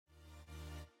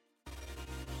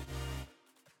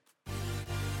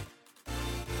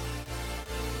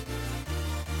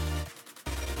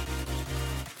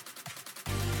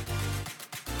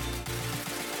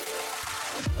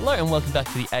Hello and welcome back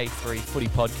to the A3 Footy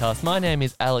Podcast. My name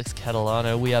is Alex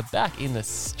Catalano. We are back in the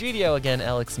studio again,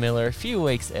 Alex Miller. A few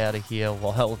weeks out of here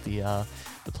while the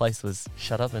place was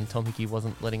shut up and Tom Hickey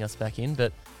wasn't letting us back in,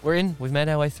 but we're in. We've made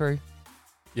our way through.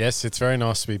 Yes, it's very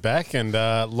nice to be back and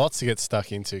lots to get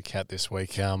stuck into, Kat, this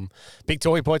week. Big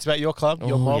talking points about your club,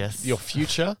 your mob, yes. your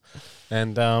future,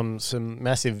 and some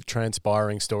massive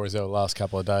transpiring stories over the last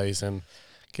couple of days, and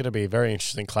going to be a very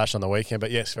interesting clash on the weekend, but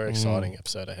yes, very exciting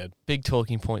episode ahead. Big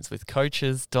talking points with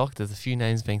coaches. Doc, there's a few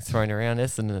names being thrown around.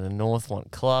 Essendon and North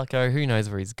want Clarko. Who knows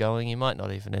where he's going? He might not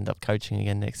even end up coaching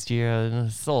again next year.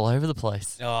 It's all over the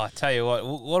place. Oh, I tell you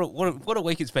what a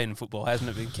week it's been in football, hasn't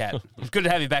it been, Kat? It's good to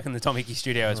have you back in the Tom Hickey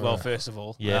studio as well, first of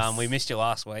all. Yes. We missed you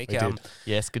last week. We did.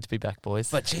 Yes, good to be back, boys.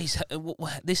 But, geez,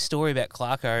 this story about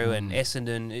Clarko and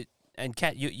Essendon... And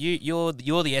Kat, you're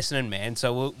the Essendon man,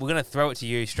 so we're going to throw it to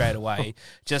you straight away.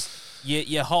 Just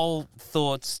your whole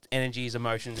thoughts, energies,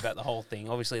 emotions about the whole thing.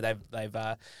 Obviously, they've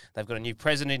got a new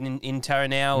president in tow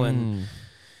now, and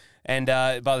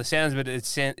by the sounds of it,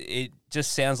 it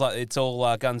just sounds like it's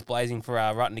all guns blazing for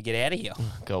Rutten to get out of here.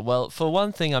 God, well, for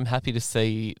one thing, I'm happy to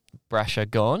see Brasher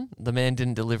gone. The man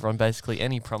didn't deliver on basically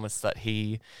any promise that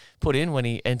he put in when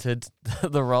he entered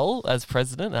the role as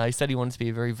president. He said he wanted to be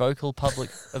a very vocal,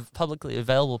 publicly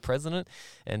available president,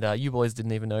 and you boys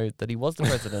didn't even know that he was the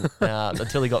president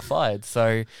until he got fired.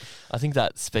 So I think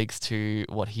that speaks to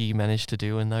what he managed to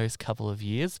do in those couple of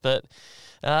years. But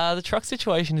the truck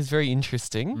situation is very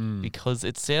interesting because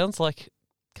it sounds like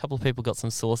a couple of people got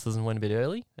some sources and went a bit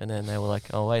early, and then they were like,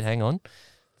 oh, wait, hang on.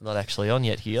 Not actually on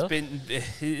yet here.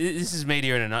 This is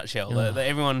media in a nutshell.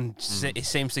 Everyone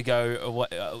seems to go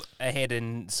ahead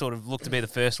and sort of look to be the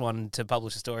first one to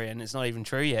publish a story, and it's not even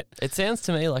true yet. It sounds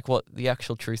to me like what the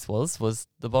actual truth was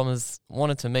the Bombers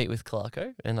wanted to meet with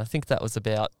Clarko, and I think that was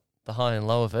about the high and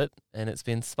low of it, and it's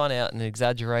been spun out and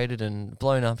exaggerated and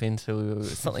blown up into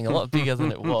something a lot bigger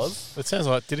than it was. It sounds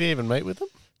like, did he even meet with them?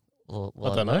 Well,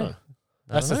 I don't know.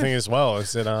 That's the thing as well,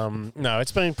 is that, no,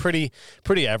 it's been pretty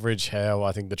average how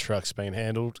I think the truck's been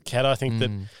handled. Kat, I think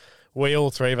that we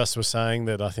all three of us were saying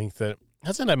that I think that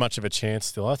hasn't had much of a chance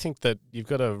still. I think that you've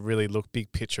got to really look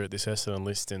big picture at this Essendon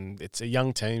list, and it's a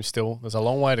young team still. There's a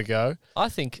long way to go. I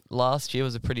think last year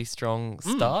was a pretty strong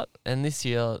start, and this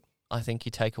year I think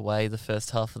you take away the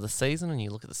first half of the season and you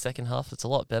look at the second half, it's a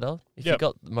lot better. If you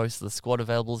got most of the squad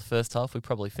available the first half, we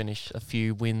probably finish a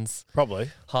few wins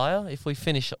higher. If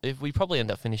we probably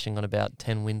end up finishing on about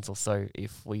 10 wins or so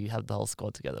if we had the whole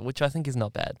squad together, which I think is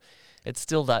not bad. It's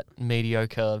still that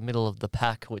mediocre middle of the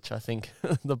pack, which I think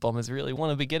the Bombers really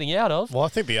want to be getting out of. Well, I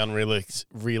think the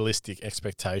unrealistic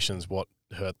expectations what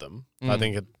hurt them. I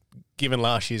think given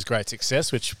last year's great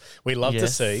success, which we love to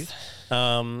see.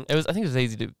 I think it was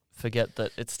easy to forget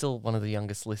that it's still one of the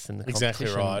youngest lists in the competition.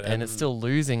 Exactly right. And it's still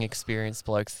losing experienced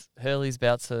blokes. Hurley's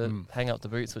about to hang up the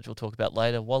boots, which we'll talk about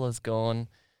later. Waller's gone.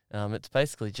 It's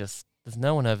basically just, there's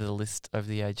no one over the list over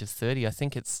the age of 30. I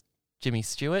think it's Jimmy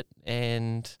Stewart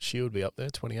and... She would be up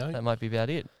there, 28. That might be about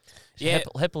it. Yeah.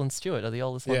 Heppel and Stewart are the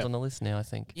oldest ones on the list now, I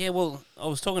think. Yeah, well, I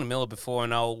was talking to Miller before,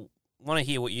 and I'll want to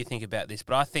hear what you think about this,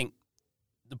 but I think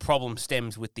the problem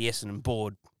stems with the Essendon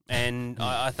board. And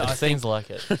I think seems like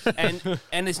it.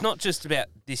 and it's not just about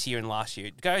this year and last year.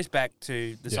 It goes back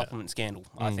to the supplement scandal,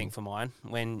 I think, for mine.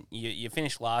 When you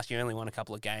finished last year, only won a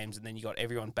couple of games, and then you got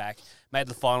everyone back, made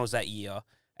the finals that year.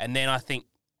 And then I think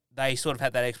they sort of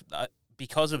had that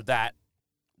because of that,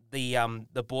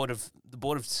 the board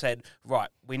have said, right,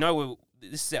 we know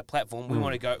this is our platform. We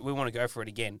want to go for it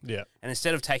again. Yeah. And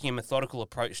instead of taking a methodical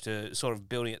approach to sort of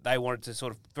building it, they wanted to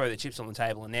sort of throw their chips on the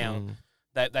table, and now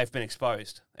they've been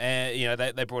exposed.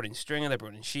 They brought in Stringer, they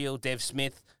brought in Shield, Dev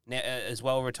Smith now, as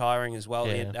well, retiring as well.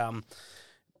 Yeah.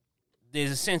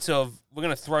 There's a sense of we're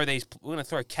going to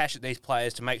throw cash at these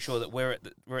players to make sure that we're at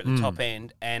the top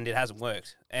end, and it hasn't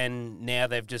worked. And now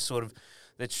they've just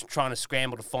they're trying to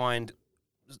scramble to find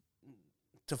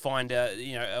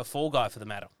a fall guy for the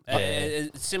matter.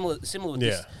 Similar with this. Similar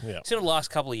to the last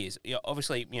couple of years.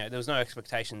 Obviously, there was no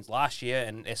expectations last year,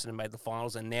 and Essendon made the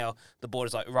finals, and now the board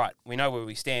is like, right, we know where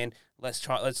we stand. Let's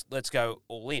go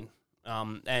all in.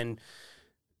 And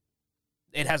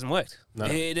it hasn't worked. No.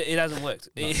 It hasn't worked.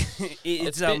 No.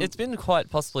 It's been quite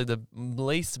possibly the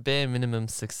least bare minimum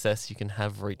success you can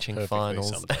have reaching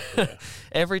finals.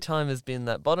 Every time has been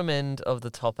that bottom end of the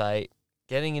top 8,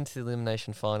 getting into the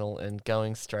elimination final and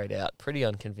going straight out pretty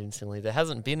unconvincingly. There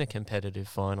hasn't been a competitive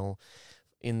final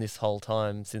in this whole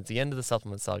time since the end of the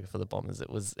supplement saga for the Bombers. It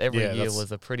was every year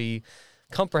was a pretty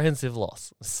comprehensive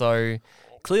loss. So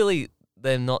clearly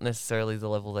they're not necessarily the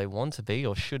level they want to be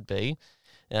or should be.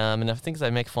 And I think if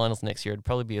they make finals next year, it'd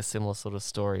probably be a similar sort of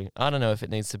story. I don't know if it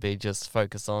needs to be just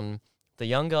focus on the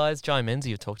young guys. Jai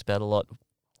Menzies, you've talked about a lot,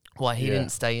 why he didn't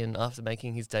stay in after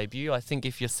making his debut. I think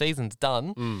if your season's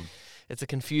done, it's a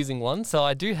confusing one. So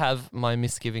I do have my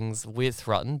misgivings with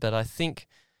Rutten, but I think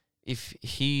if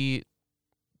he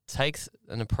takes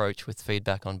an approach with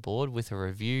feedback on board, with a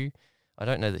review, I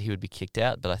don't know that he would be kicked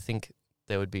out, but I think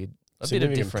there would be a bit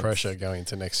of difference. Pressure going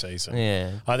into next season.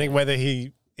 Yeah. I think whether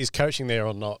he is coaching there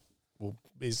or not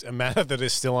is a matter that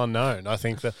is still unknown. I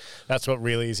think that's what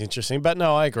really is interesting. But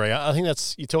no, I agree. I think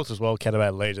you talked as well, Kat,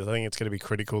 about leaders. I think it's going to be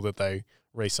critical that they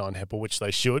re-sign Heppel, which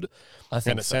they should. I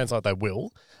think it sounds like they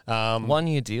will. 1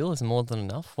 year deal is more than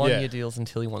enough. 1 year deals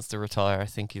until he wants to retire, I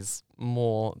think, is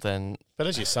more than. But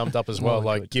as you summed up as well,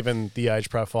 like given the age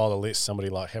profile of the list, somebody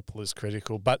like Heppel is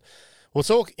critical. But we'll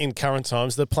talk in current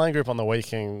times. The playing group on the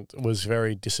weekend was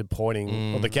very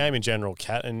disappointing. Well, the game in general,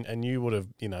 Kat, and you would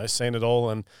have seen it all.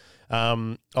 And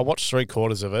I watched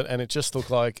 3/4 of it, and it just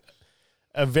looked like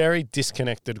a very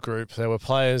disconnected group. There were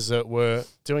players that were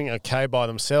doing okay by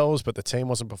themselves, but the team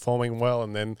wasn't performing well.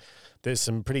 And then there's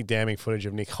some pretty damning footage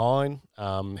of Nick Hine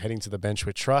heading to the bench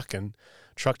with Truck, and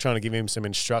Truck trying to give him some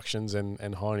instructions,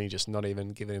 and Hine just not even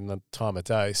giving him the time of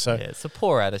day. So yeah, it's a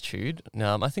poor attitude.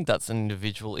 I think that's an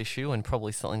individual issue and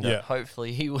probably something that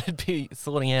hopefully he would be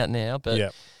sorting out now.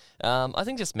 But I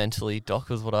think just mentally, Doc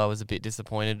was what I was a bit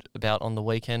disappointed about on the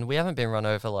weekend. We haven't been run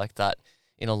over like that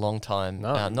in a long time.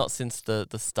 No. Not since the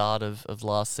start of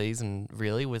last season,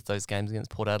 really, with those games against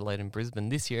Port Adelaide and Brisbane.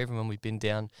 This year, even when we've been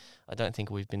down, I don't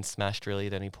think we've been smashed really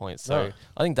at any point. So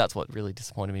I think that's what really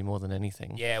disappointed me more than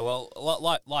anything. Yeah, well,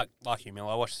 like you, Mill,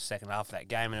 I watched the second half of that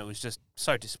game, and it was just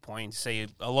so disappointing to see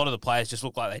a lot of the players just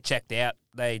looked like they checked out.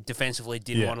 They defensively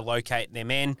didn't want to locate their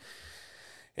men.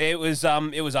 It was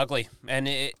ugly, and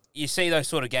you see those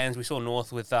sort of games. We saw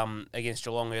North with against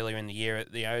Geelong earlier in the year.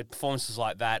 Performances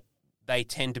like that, they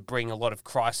tend to bring a lot of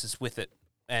crisis with it.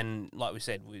 And like we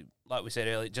said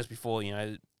earlier, just before,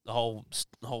 the whole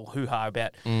hoo-ha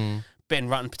about Ben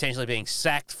Rutten potentially being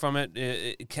sacked from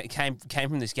it, came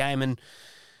from this game. And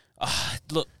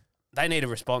look, they need a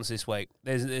response this week.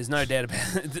 There's no doubt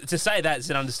about it. To say that is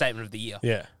an understatement of the year.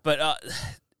 Yeah. But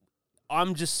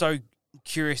I'm just so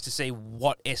curious to see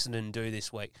what Essendon do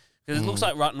this week, because it looks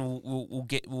like Rutten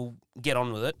will get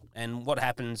on with it, and what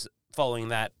happens following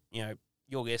that,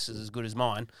 your guess is as good as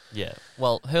mine. Yeah.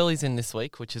 Well, Hurley's in this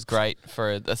week, which is great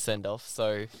for a send-off.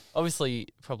 So obviously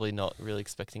probably not really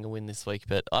expecting a win this week,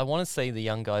 but I want to see the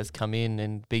young guys come in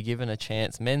and be given a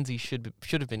chance. Menzies should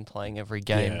have been playing every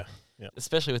game. Yeah.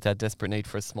 Especially with our desperate need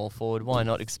for a small forward. Why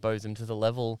not expose him to the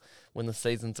level when the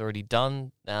season's already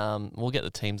done? We'll get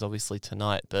the teams obviously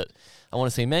tonight, but I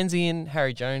want to see Menzies in,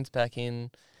 Harry Jones back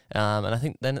in, and I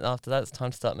think then after that it's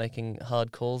time to start making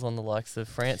hard calls on the likes of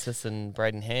Francis and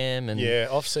Braden Ham. And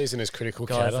off-season is critical.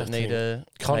 Guys that need a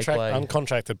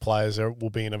uncontracted players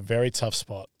will be in a very tough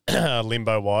spot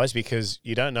limbo-wise, because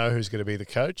you don't know who's going to be the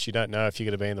coach. You don't know if you're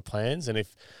going to be in the plans, and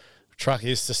if Truck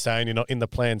is to stay and you're not in the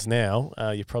plans now,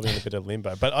 you're probably in a bit of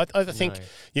limbo. But I think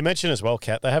you mentioned as well,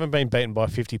 Kat, they haven't been beaten by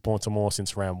 50 points or more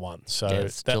since round one. So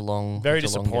it's Geelong, very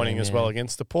disappointing as well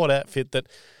against the Port outfit that,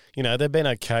 they've been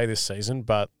okay this season,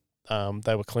 but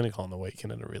they were clinical on the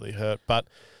weekend and it really hurt. But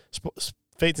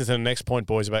feeds into the next point,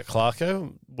 boys, about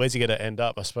Clarko. Where's he going to end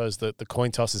up? I suppose the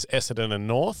coin toss is Essendon and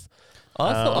North.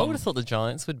 I would have thought the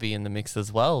Giants would be in the mix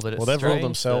as well, but they've ruled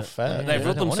themselves out. They've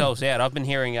ruled themselves out. I've been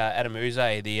hearing Adam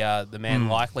Uze, the man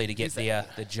likely to get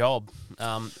the job.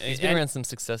 He's been around some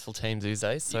successful teams,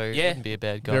 Uze, so he wouldn't be a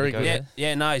bad guy to go there.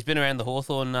 Yeah, no, he's been around the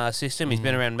Hawthorn system. He's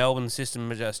been around Melbourne's system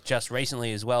just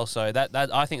recently as well. So that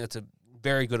I think that's a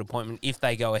very good appointment if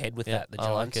they go ahead with that. The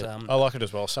Giants. I like it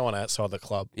as well. Someone outside the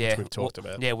club, which we've talked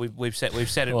about. Yeah, we've said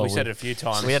it a few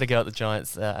times. We had to go at the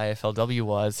Giants AFLW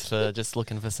wise for just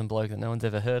looking for some bloke that no one's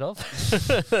ever heard of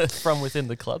from within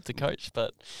the club to coach.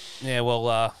 But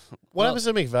what happens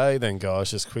to McVeigh then,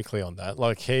 guys? Just quickly on that,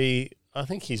 I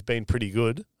think he's been pretty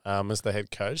good as the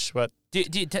head coach, but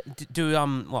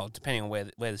depending on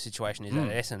where the situation is at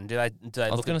Essendon, do they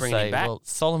look at bringing him back? Well,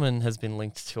 Solomon has been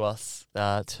linked to us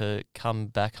to come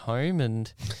back home,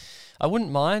 and I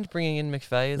wouldn't mind bringing in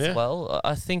McVeigh as well.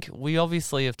 I think we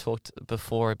obviously have talked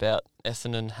before about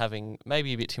Essendon having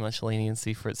maybe a bit too much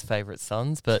leniency for its favourite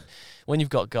sons, but when you've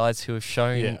got guys who have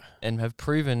shown and have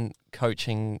proven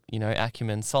coaching,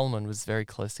 acumen, Solomon was very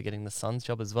close to getting the Suns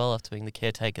job as well after being the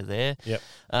caretaker there. Yep.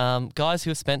 Guys who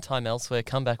have spent time elsewhere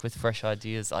come back with fresh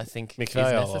ideas, I think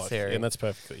McVeigh is necessary. And that's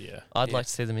perfectly, I'd like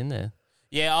to see them in there.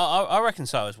 Yeah, I reckon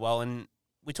so as well. And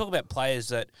we talk about players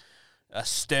that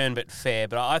stern but fair.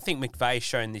 But I think McVeigh's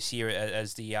shown this year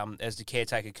as the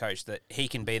caretaker coach that he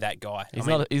can be that guy.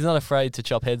 He's not afraid to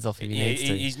chop heads off if he needs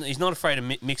to. He's not afraid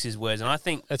to mix his words, and I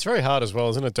think it's very hard as well,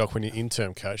 isn't it, Doc, when you're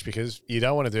interim coach, because you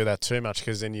don't want to do that too much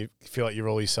because then you feel like you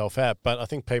rule yourself out. But I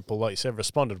think people, like you said,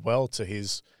 responded well to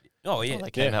his. Oh yeah, they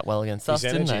came out well against us,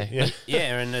 didn't they? Yeah.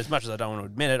 Yeah, and as much as I don't want to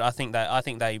admit it, I think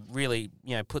they really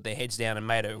put their heads down and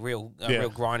made a real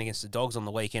grind against the Dogs on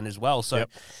the weekend as well. So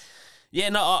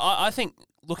I think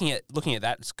looking at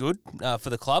that, it's good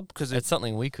for the club because it's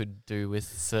something we could do with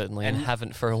certainly and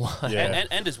haven't for a while. Yeah.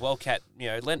 And as well, Kat,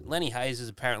 Lenny Hayes is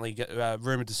apparently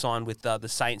rumoured to sign with the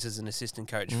Saints as an assistant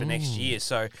coach for next year.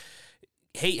 So.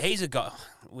 He's a guy.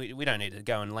 We don't need to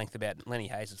go in length about Lenny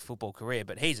Hayes' football career,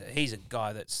 but he's a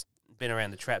guy that's been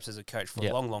around the traps as a coach for a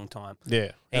long time.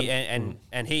 Yeah,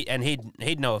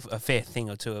 He'd know a fair thing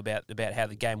or two about how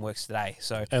the game works today.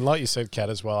 So and like you said, Kat,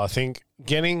 as well, I think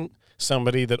getting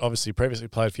somebody that obviously previously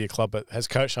played for your club but has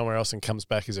coached somewhere else and comes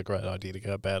back is a great idea to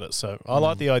go about it. So I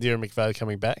like the idea of McVeigh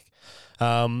coming back,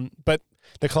 but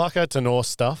the Clarko to North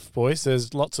stuff, boys.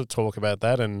 There's lots of talk about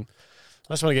that and.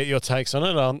 I just want to get your takes on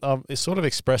it. I've sort of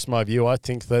expressed my view. I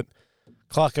think that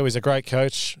Clarko is a great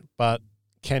coach, but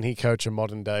can he coach a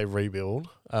modern-day rebuild?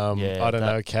 I don't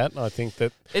know, Kat. I think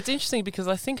that... It's interesting because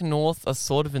I think North are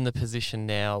sort of in the position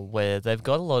now where they've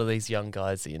got a lot of these young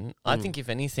guys in. I think, if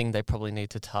anything, they probably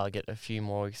need to target a few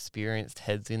more experienced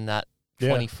heads in that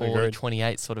 24 to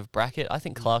 28 sort of bracket. I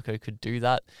think Clarko could do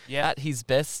that. Yeah. At his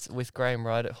best with Graham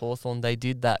Wright at Hawthorn, they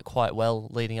did that quite well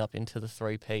leading up into the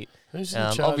three-peat. Who's in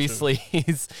charge obviously,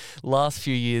 his last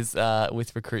few years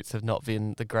with recruits have not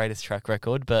been the greatest track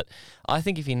record, but I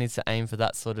think if he needs to aim for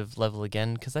that sort of level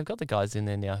again, because they've got the guys in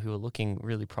there now who are looking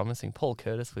really promising. Paul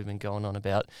Curtis, we've been going on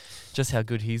about just how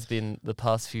good he's been the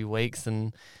past few weeks,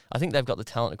 and I think they've got the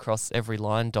talent across every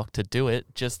line, Doc, to do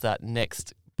it. Just that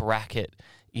next bracket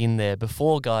in there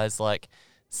before guys like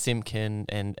Simpkin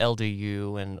and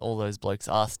LDU and all those blokes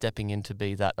are stepping in to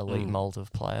be that elite mould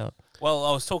of player. Well,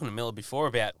 I was talking to Miller before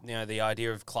about the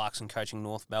idea of Clarkson coaching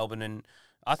North Melbourne, and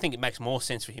I think it makes more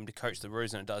sense for him to coach the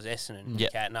Roos than it does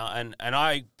Essendon. And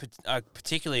I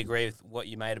particularly agree with what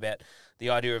you made about the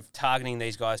idea of targeting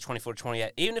these guys 24 to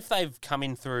 28, even if they've come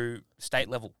in through state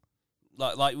level.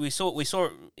 Like we saw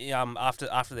it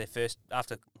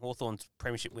after Hawthorn's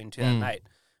premiership win in 2008.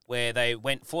 Where they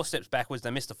went 4 steps backwards,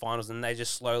 they missed the finals, and they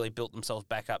just slowly built themselves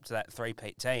back up to that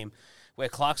three-peat team. Where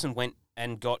Clarkson went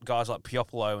and got guys like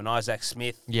Piopolo and Isaac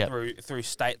Smith through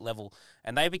state level,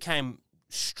 and they became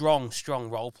strong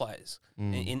role players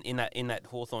in that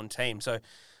Hawthorn team. So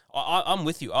I'm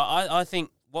with you. I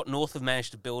think what North have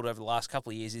managed to build over the last couple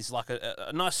of years is like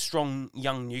a nice, strong,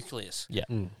 young nucleus. Yeah.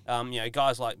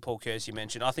 Guys like Paul Curtis you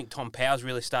mentioned. I think Tom Powell's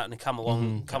really starting to come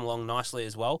along nicely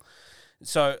as well.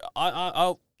 So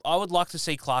I would like to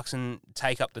see Clarkson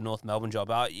take up the North Melbourne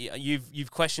job. You've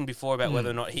questioned before about whether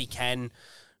or not he can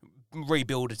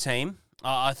rebuild a team.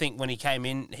 I think when he came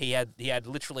in, he had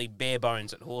literally bare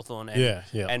bones at Hawthorn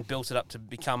and built it up to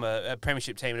become a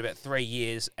premiership team in about 3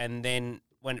 years. And then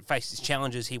when it faced his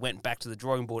challenges, he went back to the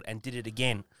drawing board and did it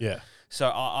again. Yeah. So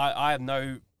I have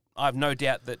no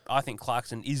doubt that I think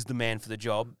Clarkson is the man for the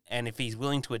job. And if he's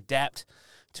willing to adapt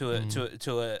to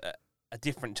a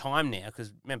different time now,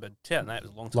 because remember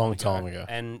 2008 was a long time ago,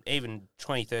 and even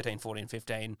 2013, 14,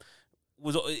 15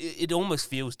 it almost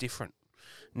feels different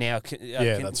now.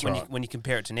 That's right. When you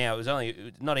compare it to now, it was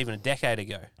only not even a decade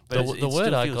ago. But the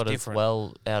word I got different. As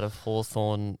well out of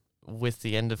Hawthorn with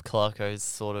the end of Clarko's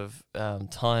sort of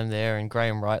time there and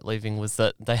Graham Wright leaving was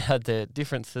that they had their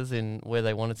differences in where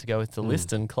they wanted to go with the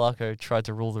list, and Clarko tried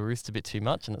to rule the roost a bit too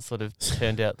much, and it sort of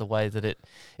turned out the way that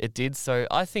it did. So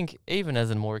I think even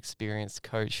as a more experienced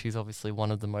coach, who's obviously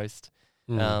one of the most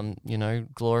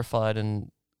glorified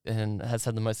and has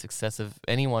had the most success of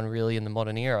anyone really in the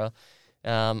modern era,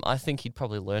 I think he'd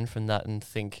probably learn from that and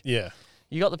think,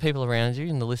 you got the people around you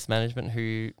in the list management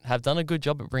who have done a good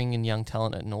job at bringing in young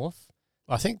talent at North.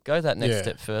 I think go that next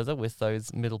step further with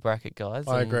those middle bracket guys.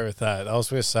 I agree with that. I was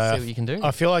going to say, see what you can do.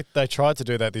 I feel like they tried to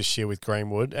do that this year with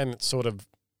Greenwood, and it sort of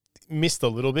missed a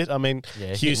little bit. I mean,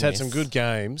 Hughes had some good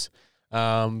games,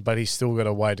 but he's still got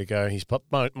a way to go.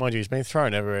 Mind you, he's been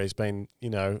thrown everywhere. He's been,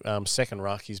 second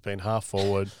ruck. He's been half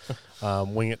forward,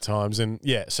 wing at times, and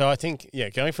so I think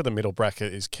going for the middle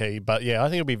bracket is key. But I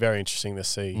think it'll be very interesting to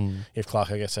see if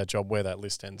Clarko gets that job, where that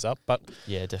list ends up. But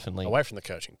definitely away from the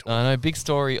coaching talk. I know, big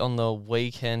story on the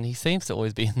weekend. He seems to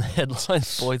always be in the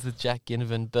headlines, boys, with Jack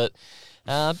Ginnivan, but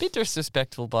a bit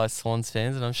disrespectful by Swans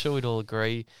fans, and I'm sure we'd all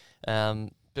agree.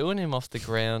 booing him off the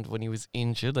ground when he was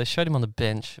injured. They showed him on the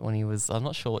bench when he was. I'm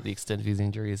not sure what the extent of his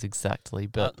injury is exactly,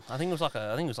 but I think it was like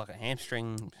a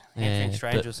hamstring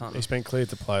strain or something. He's been cleared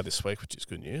to play this week, which is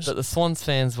good news. But the Swans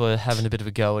fans were having a bit of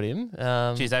a go at him.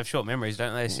 Jeez, they have short memories,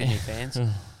 don't they, Sydney fans?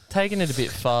 Taking it a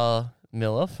bit far,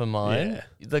 Miller, for mine.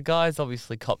 Yeah. The guy's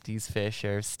obviously copped his fair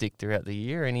share of stick throughout the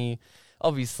year, and he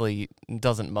obviously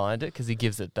doesn't mind it because he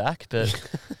gives it back, but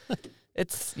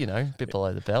it's, a bit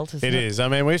below the belt, isn't it? It is. I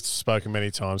mean, we've spoken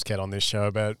many times, Kat, on this show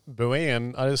about booing,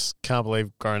 and I just can't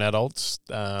believe grown adults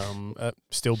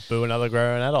still boo another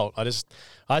grown adult.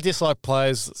 I dislike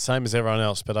players same as everyone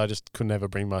else, but I just could never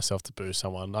bring myself to boo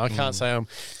someone. I can't say I'm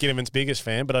Ginnivan's biggest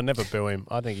fan, but I never boo him.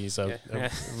 I think he's a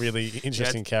really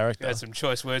interesting character. You had some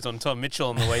choice words on Tom Mitchell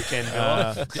on the weekend.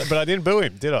 But I didn't boo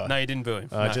him, did I? No, you didn't boo him.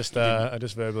 I just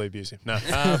verbally abused him. No.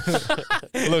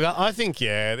 Look, I think,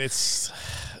 it's...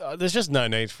 there's just no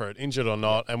need for it, injured or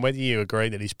not. And whether you agree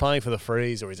that he's playing for the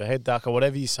Freeze or he's a head duck or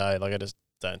whatever you say, I just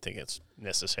don't think it's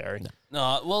necessary.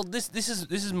 No, well, this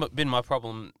has been my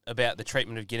problem about the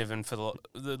treatment of Ginnivan for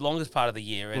the longest part of the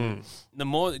year, and the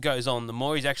more it goes on, the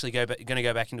more he's actually going to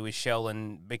go back into his shell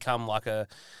and become like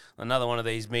another one of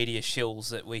these media shills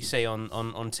that we see on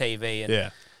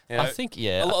TV. And, I think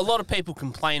a lot of people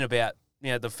complain about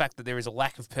the fact that there is a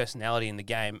lack of personality in the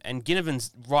game, and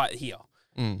Ginnivan's right here.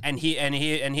 And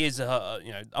here's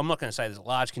I'm not going to say there's a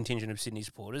large contingent of Sydney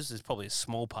supporters. There's probably a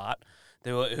small part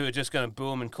who are just going to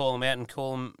boo him and call him out and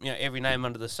call him every name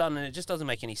under the sun, and it just doesn't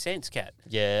make any sense, Kat.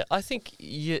 Yeah, I think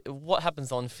what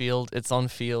happens on field, it's on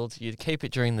field. You keep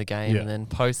it during the game, and then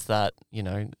post that,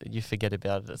 you forget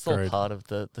about it. It's all part of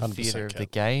the theatre of the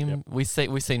game. Yep.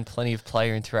 We've seen plenty of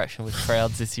player interaction with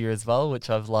crowds this year as well, which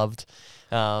I've loved.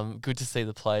 Good to see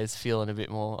the players feeling a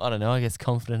bit more, I guess,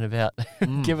 confident about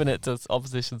giving it to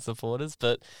opposition supporters.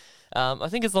 But I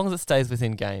think as long as it stays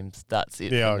within games, that's it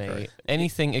for me. Agree.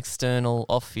 Anything external,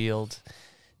 off-field,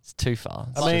 it's too far.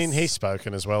 I mean, he's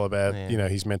spoken as well about,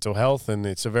 his mental health, and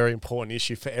it's a very important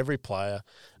issue for every player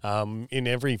in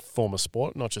every form of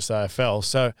sport, not just AFL.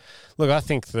 So, look, I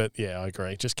think that, I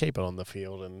agree. Just keep it on the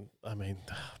field. And, I mean,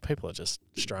 people are just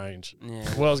strange. Yeah.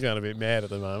 The world's going a bit mad at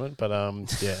the moment, but,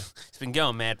 It's been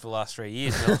going mad for the last 3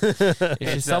 years.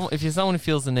 If you're someone who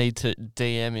feels the need to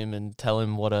DM him and tell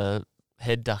him what a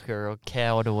head ducker or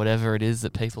coward or whatever it is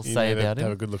that people say about him.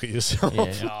 Have a good look at yourself.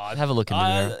 Yeah, have a look in the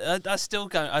mirror. I still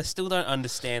don't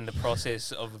understand the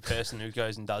process of a person who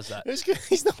goes and does that.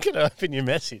 He's not going to open your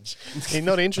message. He's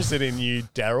not interested in you,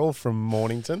 Daryl from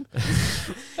Mornington.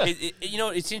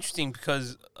 It's interesting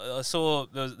because I saw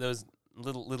there was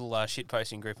little shit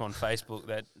posting group on Facebook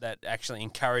that actually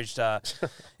encouraged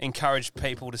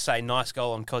people to say nice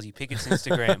goal on Cozzy Pickett's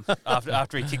Instagram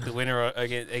after he kicked the winner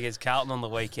against Carlton on the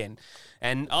weekend.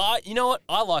 And you know what?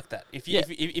 I like that. If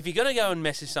you're gonna go and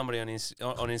message somebody on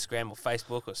Instagram or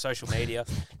Facebook or social media,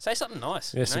 say something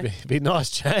nice. Yes, it'd be a nice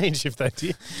change if they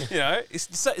did.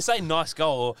 Say nice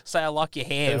goal, or say I like your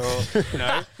hair, or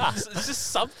it's just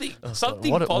something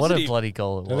positive. What a bloody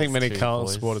goal it was. I think many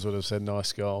Carlton supporters would have said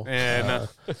nice goal. Yeah,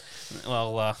 no.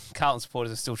 Well, Carlton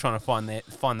supporters are still trying to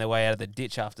find their way out of the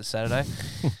ditch after Saturday.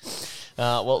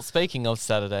 Well, speaking of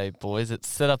Saturday, boys, it's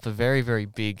set up a very, very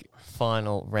big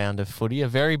final round of footy, a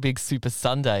very big Super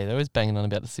Sunday. They're always banging on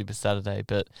about the Super Saturday,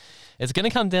 but it's going to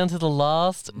come down to the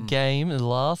last game,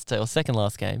 second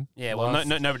last game. Yeah, well,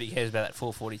 nobody cares about that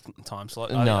 4:40 time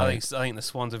slot. I think the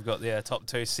Swans have got their top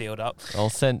two sealed up.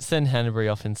 I'll send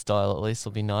Hanbury off in style at least,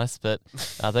 will be nice, but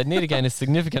they'd need to gain a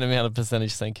significant amount of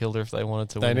percentage St Kilda if they wanted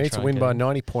to win. They need to win by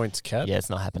 90 points, Kat. Yeah, it's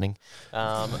not happening.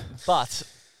 But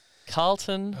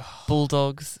Carlton,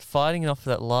 Bulldogs, fighting off for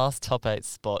that last top 8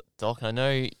 spot. Doc, I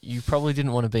know you probably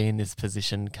didn't want to be in this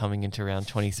position coming into round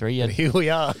 23. Here we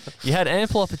are. You had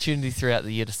ample opportunity throughout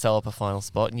the year to sell up a final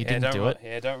spot, and you didn't do it.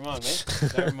 Yeah, don't remind me.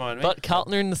 Don't remind me. But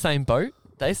Carlton are in the same boat.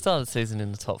 They started the season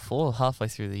in the top 4. Halfway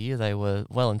through the year, they were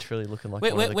well and truly looking like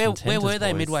one of the contenders. Where were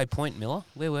they boys. Midway point, Miller?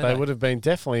 Where were they? They would have been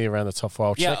definitely around the top 4.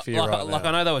 I'll check for you right now.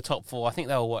 I know they were top 4. I think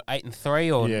they were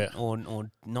 8-3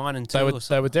 or 9-2.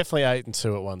 They were definitely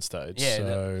 8-2 at one stage. Yeah,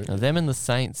 so. Now, them and the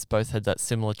Saints both had that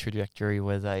similar trajectory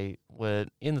where they were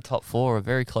in the top 4 or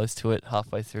very close to it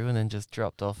halfway through and then just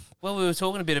dropped off. Well, we were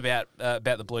talking a bit about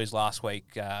the Blues last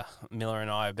week, Miller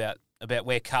and I, about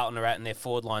where Carlton are at in their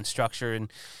forward line structure,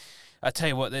 and I tell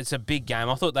you what, it's a big game.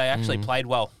 I thought they actually played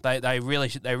well. They really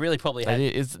probably had.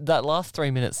 Is that last 3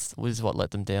 minutes was what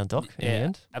let them down, Doc? In the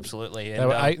end, absolutely. They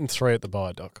were 8-3 at the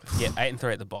bye, Doc. Yeah,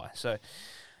 8-3 at the bye. So,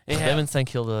 them and St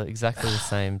Kilda exactly the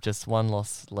same, just one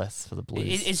loss less for the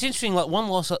Blues. It's interesting. Like one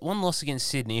loss against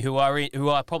Sydney, who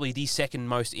are probably the second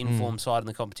most informed side in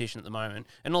the competition at the moment,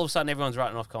 and all of a sudden everyone's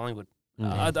writing off Collingwood.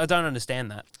 I don't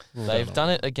understand that. They've done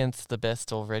it against the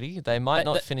best already. They might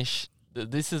not finish.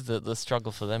 This is the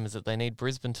struggle for them, is that they need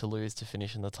Brisbane to lose to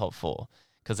finish in the top 4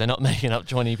 because they're not making up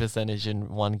 20% in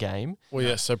one game. Well,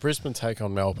 yeah, so Brisbane take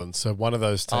on Melbourne. So one of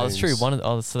those teams. Oh, that's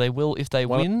true. So they will, if they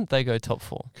win, they go top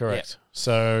 4. Correct. Yeah.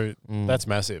 So that's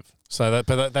massive. So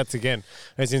that's again,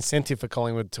 there's incentive for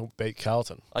Collingwood to beat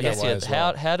Carlton. I guess,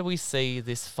 how do we see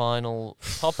this final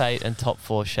top 8 and top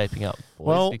 4 shaping up, boys?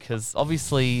 Well, because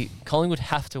obviously Collingwood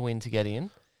have to win to get in.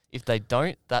 If they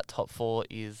don't, that top 4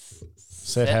 is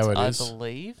set how it is. I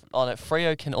believe. Oh, no,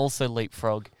 Freo can also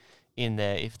leapfrog in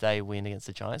there if they win against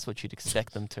the Giants, which you'd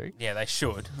expect them to. Yeah, they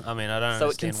should. I mean, I don't so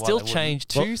understand why it can still change.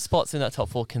 Two spots in that top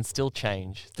 4 can still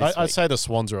change this I'd week. say the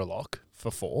Swans are a lock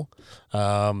for 4.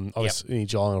 Obviously,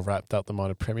 Geelong have wrapped up the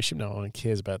minor premiership. No one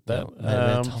cares about that.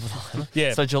 They're top of the line.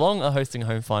 Yeah. So Geelong are hosting a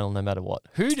home final no matter what.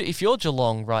 If you're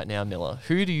Geelong right now, Miller,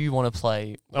 who do you want to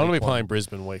play? I want to be playing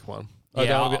Brisbane week 1. I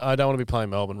don't want to be playing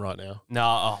Melbourne right now.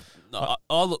 No,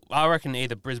 I reckon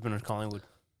either Brisbane or Collingwood.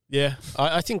 Yeah,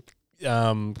 I think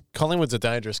Collingwood's a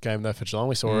dangerous game though for Geelong.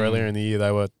 We saw earlier in the year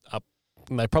they were up.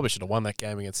 And they probably should have won that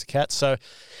game against the Cats. So,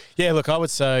 yeah, look, I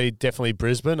would say definitely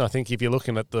Brisbane. I think if you're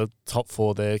looking at the top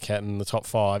 4 there, Cat, and the top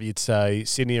 5, you'd say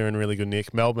Sydney are in really good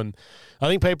nick. Melbourne, I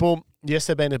think people, yes,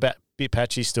 they've been a bit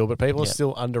patchy still, but people are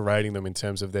still underrating them in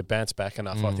terms of their bounce back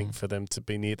enough, I think, for them to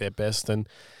be near their best. And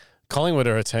Collingwood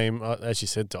are a team, as you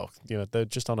said, Doc, they're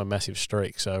just on a massive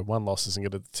streak, so one loss isn't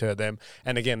going to deter them.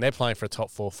 And again, they're playing for a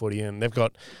top 4 footy, and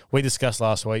we discussed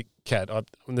last week, Kat,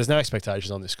 there's no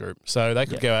expectations on this group. So they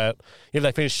could go out, if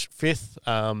they finish 5th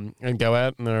and go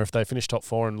out, or if they finish top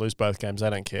 4 and lose both games, they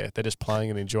don't care. They're just playing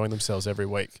and enjoying themselves every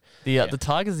week. The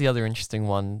Tigers are the other interesting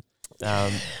one,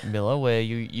 Miller, where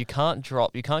you can't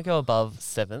drop, you can't go above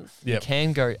 7th. You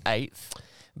can go 8th,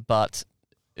 but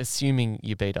assuming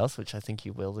you beat us, which I think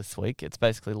you will this week, it's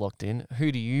basically locked in.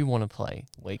 Who do you want to play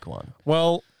week 1?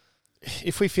 Well,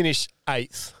 if we finish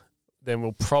 8th, then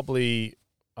we'll probably,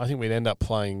 I think we'd end up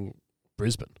playing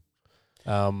Brisbane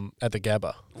at the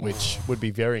Gabba, which would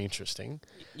be very interesting.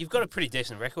 You've got a pretty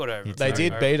decent record over. They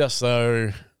did beat us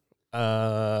though,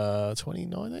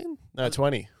 2019? No,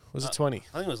 20. Was it 20?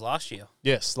 I think it was last year.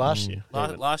 Yes, last year.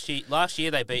 Last year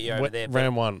they beat you over there.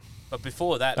 Round 1. But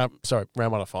before that,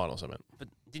 round 1 of finals, I meant. But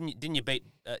didn't you beat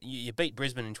you beat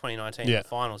Brisbane in 2019 in the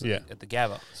finals at the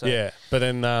Gabba? So. Yeah, but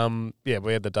then we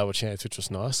had the double chance, which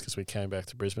was nice because we came back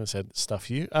to Brisbane and said stuff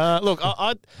you. Look,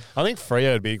 I think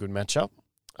Freo would be a good matchup.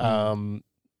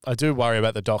 I do worry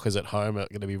about the Dockers at home. Are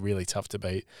going to be really tough to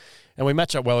beat, and we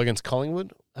match up well against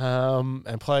Collingwood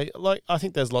and play. Like I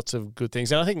think there's lots of good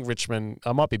things, and I think Richmond.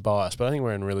 I might be biased, but I think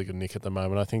we're in really good nick at the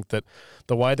moment. I think that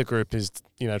the way the group is,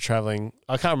 traveling.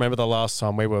 I can't remember the last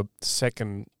time we were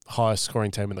second highest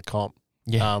scoring team in the comp,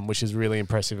 which is really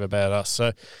impressive about us. So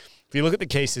if you look at the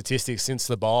key statistics since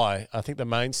the bye, I think the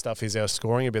main stuff is our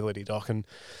scoring ability, Doc, and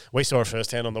we saw it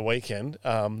firsthand on the weekend,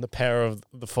 the power of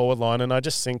the forward line, and I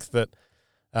just think that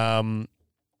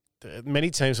many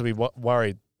teams will be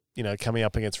worried, coming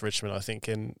up against Richmond, I think,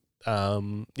 and I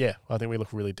think we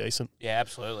look really decent. Yeah,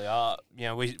 absolutely.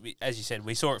 We as you said,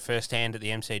 we saw it firsthand at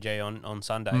the MCG on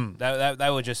Sunday. They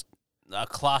were just a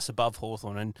class above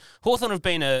Hawthorn, and Hawthorn have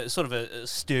been a sort of a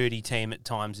sturdy team at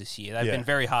times this year. They've been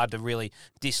very hard to really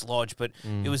dislodge, but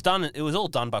it was all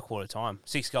done by quarter time,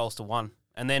 6 goals to 1,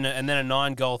 and then a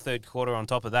 9-goal third quarter on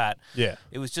top of that. Yeah,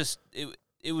 it was just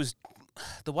it was.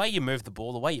 The way you moved the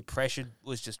ball, the way you pressured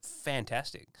was just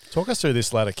fantastic. Talk us through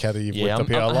this ladder, Caddy, you've whipped up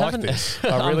here. I like this.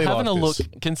 I really I'm having like this. a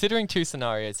look, considering 2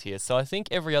 scenarios here. So I think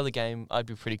every other game I'd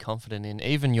be pretty confident in,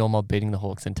 even your mob beating the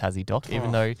Hawks and Tassie, Doc,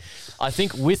 even though I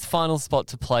think with final spot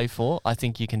to play for, I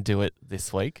think you can do it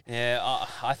this week. Yeah,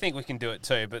 I think we can do it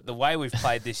too. But the way we've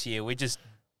played this year, we just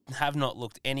have not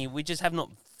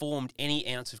formed any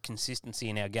ounce of consistency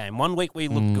in our game. One week we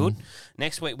look good.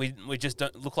 Next week we just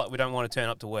don't look like we don't want to turn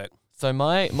up to work. So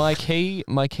my key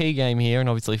game here, and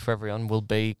obviously for everyone, will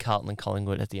be Carlton and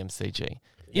Collingwood at the MCG. Yep.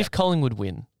 If Collingwood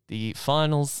win, the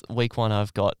finals week 1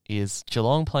 I've got is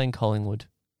Geelong playing Collingwood.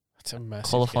 That's a massive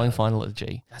qualifying game. Final at the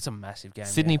G. That's a massive game.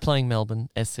 Sydney playing Melbourne,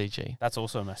 SCG. That's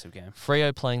also a massive game.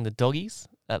 Freo playing the Doggies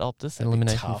at Optus,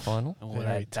 elimination final. Oh,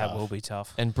 that will be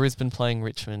tough. And Brisbane playing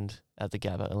Richmond at the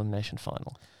Gabba, elimination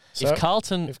final. So if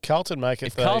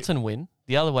Carlton win,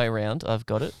 the other way around, I've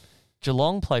got it.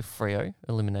 Geelong play Freo,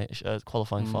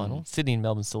 qualifying final. Sydney and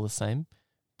Melbourne still the same.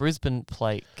 Brisbane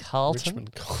play Carlton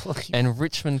and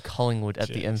Richmond Collingwood at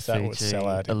the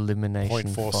MCG elimination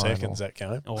 0.4 final. seconds that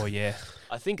game. Oh, yeah.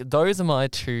 I think those are my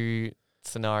 2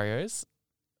 scenarios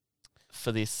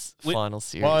for this final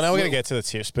series. Well, I know we're going to get to the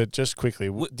tips, but just quickly,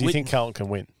 do you think Carlton can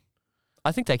win?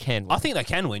 I think they can win. I think they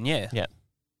can win, yeah. Yeah.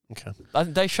 Okay.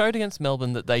 They showed against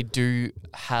Melbourne that they do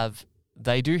have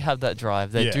that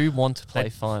drive. They do want to play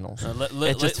finals.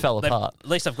 It just fell apart. At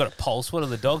least I've got a pulse. What do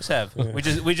the Dogs have? Yeah.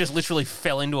 We just literally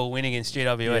fell into a win against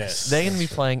GWS. Yes. They're going to be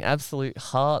playing absolute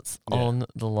hearts on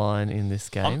the line in this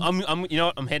game. I'm you know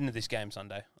what? I'm heading to this game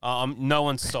Sunday. No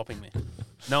one's stopping me.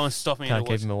 No one's stopping me. Can't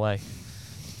keep them away.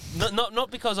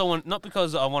 Not because I want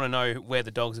to know where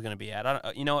the Dogs are going to be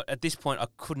at. You know what? At this point, I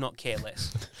could not care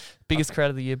less. Biggest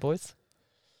crowd of the year, boys.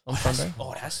 On Sunday.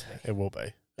 It has to be. It will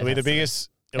be. It'll be the biggest.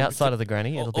 Outside of the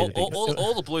granny, it'll be the biggest.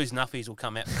 All the Blues nuffies will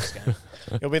come out for this game.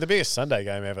 It'll be the biggest Sunday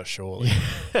game ever, surely.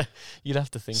 You'd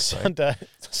have to think Sunday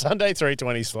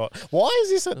 3:20 slot. Why is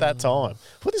this at that time?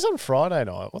 Put this on Friday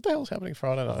night. What the hell's happening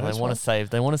Friday night? They want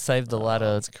to save the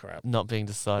ladder. It's crap. Not being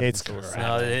decided. It's crap.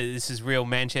 No, this is real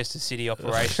Manchester City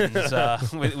operations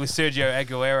with Sergio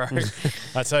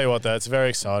Aguero. I tell you what, though, it's a very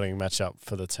exciting matchup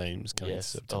for the teams coming to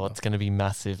September. It's going to be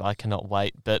massive. I cannot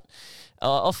wait. But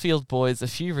off-field, boys, a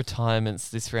few retirements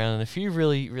this round and a few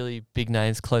really, really big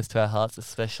names close to our hearts,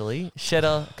 especially.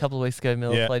 Shedder, a couple of weeks ago,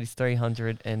 Miller played his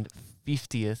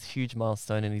 350th, huge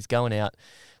milestone, and he's going out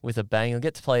with a bang. He'll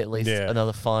get to play at least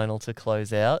another final to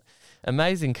close out.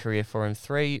 Amazing career for him,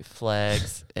 3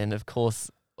 flags, and of course,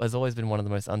 has always been one of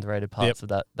the most underrated parts of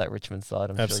that Richmond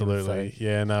side. I'm Absolutely. Sure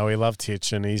yeah, no, we love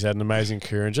Titch, and he's had an amazing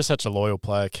career and just such a loyal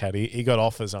player, Cat. He got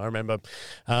offers, I remember.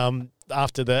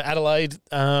 After the Adelaide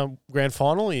grand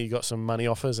final, he got some money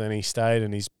offers and he stayed,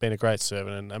 and he's been a great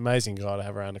servant and amazing guy to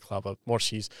have around the club. I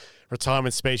watched his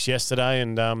retirement speech yesterday,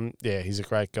 and he's a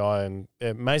great guy and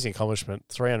amazing accomplishment.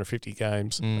 350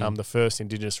 games. The first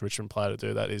Indigenous Richmond player to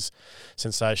do that is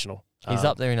sensational. He's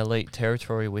up there in elite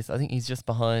territory with, I think he's just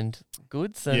behind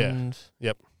Goods and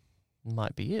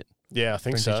might be it. Yeah, I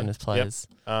think for so. Indigenous players.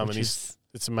 And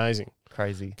it's amazing.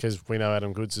 Crazy. Because we know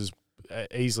Adam Goods is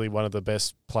easily one of the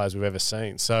best players we've ever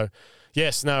seen. So,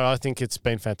 yes, no, I think it's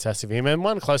been fantastic for him. And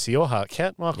one close to your heart,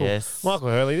 Kat, Michael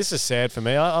Hurley. This is sad for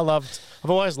me. I've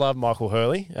always loved Michael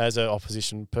Hurley as an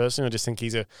opposition person. I just think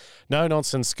he's a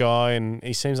no-nonsense guy, and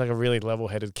he seems like a really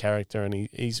level-headed character, and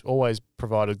he's always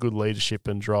provided good leadership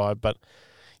and drive. But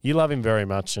you love him very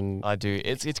much, and I do.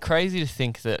 It's crazy to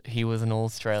think that he was an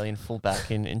All-Australian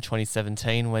fullback in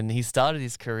 2017 when he started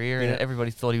his career, and everybody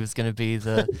thought he was going to be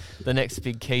the next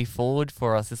big key forward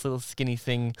for us. This little skinny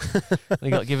thing.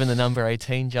 He got given the number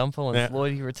 18 jumper when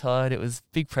Floydie retired. It was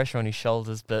big pressure on his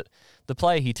shoulders, but the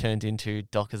player he turned into,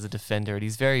 Doc, as a defender at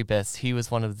his very best, he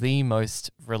was one of the most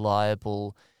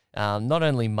reliable, not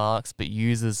only marks but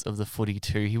users of the footy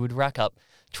too. He would rack up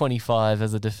 25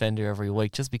 as a defender every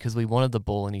week just because we wanted the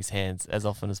ball in his hands as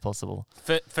often as possible.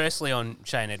 Firstly, on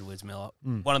Shane Edwards, Miller,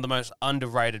 one of the most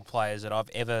underrated players that I've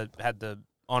ever had the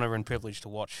honour and privilege to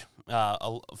watch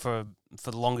for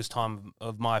the longest time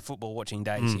of my football watching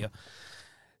days here.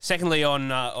 Secondly,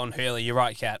 on Hurley, you're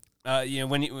right, Kat.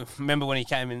 Remember when he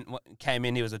came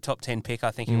in, he was a top 10 pick.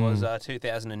 I think he was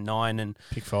 2009 and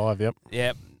pick 5.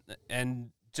 Yep,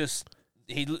 and just.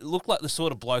 He looked like the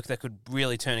sort of bloke that could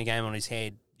really turn a game on his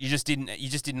head. You just didn't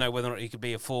know whether or not he could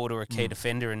be a forward or a key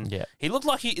defender, and he looked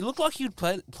like he would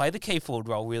play the key forward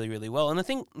role really, really well. And the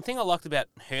thing I liked about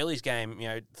Hurley's game,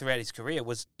 throughout his career,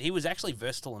 was he was actually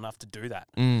versatile enough to do that.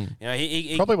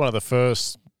 He probably one of the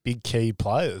first big key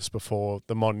players before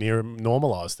the modern era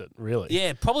normalised it. Really,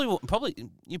 yeah, probably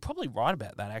you're probably right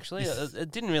about that. Actually, I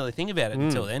didn't really think about it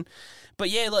until then, but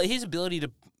yeah, like his ability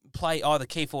to play either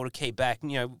key forward or key back,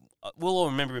 we'll all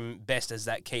remember him best as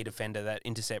that key defender, that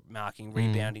intercept marking,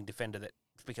 rebounding defender that's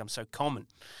become so common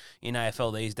in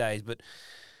AFL these days. But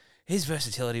his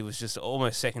versatility was just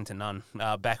almost second to none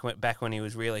back when he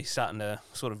was really starting to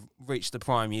sort of reach the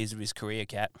prime years of his career,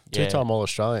 Kat. Two-time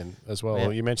All-Australian as well. Yeah.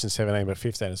 You mentioned 17, but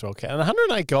 15 as well, Kat. And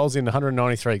 108 goals in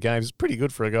 193 games is pretty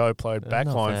good for a guy who played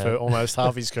backline for almost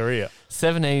half his career.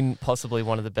 17, possibly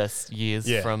one of the best years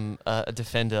from a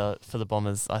defender for the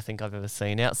Bombers I think I've ever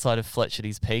seen. Outside of Fletch at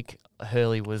his peak,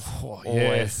 Hurley was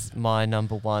always my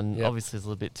number one. Yep. Obviously, he's a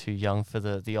little bit too young for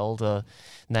the older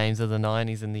names of the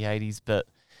 90s and the 80s, but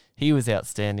he was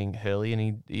outstanding, Hurley,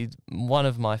 and he's one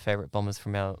of my favourite Bombers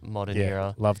from our modern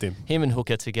era. Loved him. Him and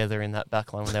Hooker together in that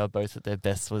backline when they were both at their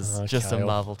best was just a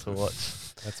marvel to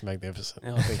watch. That's magnificent.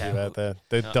 Thinking about that.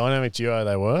 The dynamic duo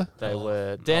they were. They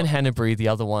were. Dan Hanbury, the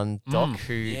other one, Doc,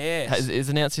 who is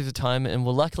announced his retirement and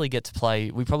will luckily get to play.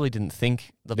 We probably didn't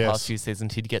think the past few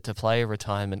seasons he'd get to play a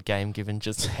retirement game given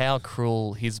just how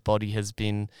cruel his body has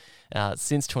been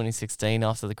since 2016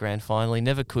 after the grand final. He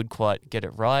never could quite get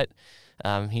it right.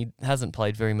 He hasn't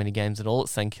played very many games at all at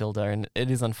St Kilda, and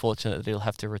it is unfortunate that he'll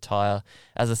have to retire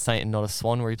as a Saint and not a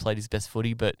Swan, where he played his best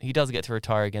footy, but he does get to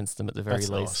retire against them at the very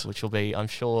least, which will be, I'm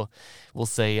sure, we'll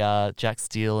see Jack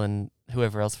Steele and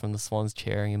whoever else from the Swans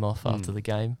cheering him off after the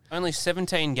game. Only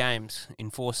 17 games in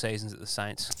 4 seasons at the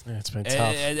Saints. Yeah, it's been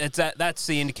tough. That's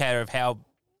the indicator of how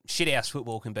shit-house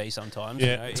football can be sometimes.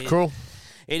 Yeah, it's cruel.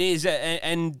 It is,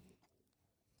 and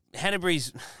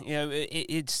Hanbury's,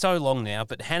 it's so long now,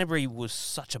 but Hanbury was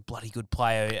such a bloody good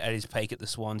player at his peak at the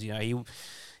Swans.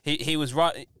 He was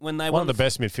right when they one of the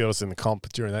best midfielders in the comp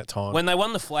during that time. When they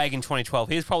won the flag in 2012,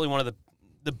 he was probably one of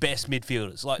the best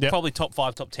midfielders, probably top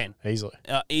 5, top 10.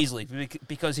 Easily,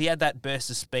 because he had that burst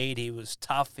of speed. He was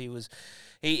tough.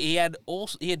 He had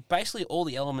basically all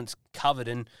the elements covered,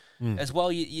 and as well,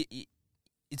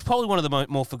 it's probably one of the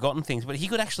more forgotten things, but he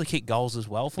could actually kick goals as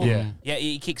well for him. Yeah,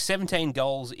 he kicked 17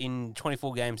 goals in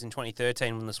 24 games in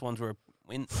 2013 when the Swans were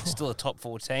still a top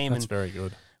 4 team. That's very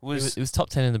good. It was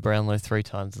top 10 in the Brownlow 3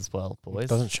 times as well, boys.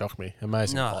 Doesn't shock me.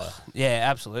 Amazing player. Yeah,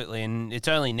 absolutely. And it's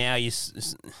only now you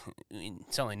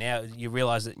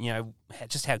realise that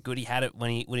just how good he had it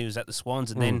when he was at the Swans,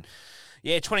 and then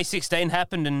 2016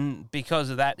 happened, and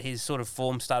because of that, his sort of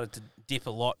form started to dip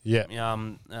a lot. Yeah.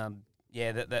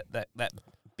 That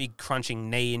big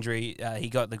crunching knee injury he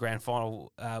got in the grand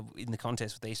final in the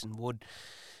contest with Easton Wood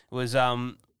was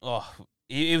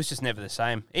He was just never the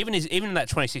same. Even in that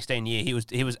 2016 year,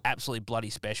 he was absolutely bloody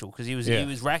special because he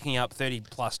was racking up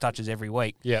 30+ touches every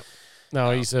week. Yeah.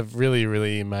 No, he's a really,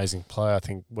 really amazing player. I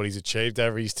think what he's achieved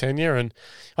over his tenure, and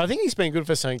I think he's been good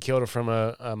for St Kilda from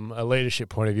a leadership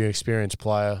point of view, experienced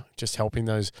player, just helping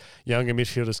those younger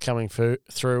midfielders coming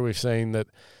through. We've seen that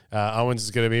Owens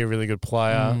is going to be a really good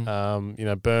player.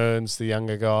 Burns, the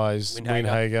younger guys,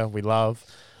 Windhager we love.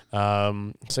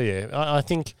 I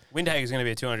think Windhager's going to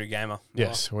be a 200 gamer.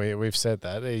 Yes, we've said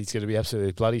that. He's going to be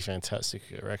absolutely bloody fantastic,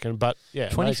 I reckon. But yeah,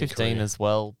 2015 as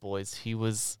well, boys. He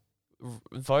was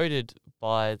voted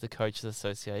by the Coaches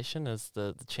Association as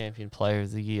the champion player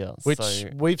of the year, which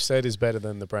we've said is better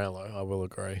than the Brownlow. I will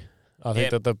agree. I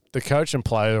think that the coach and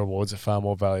player awards are far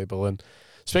more valuable and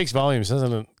speaks volumes,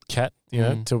 doesn't it, Kat?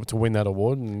 To win that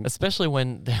award, and especially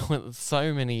when there were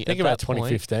so many. Think about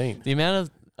 2015. The amount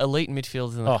of elite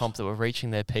midfielders in the comp that were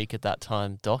reaching their peak at that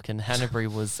time, Doc, and Hanbury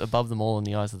was above them all in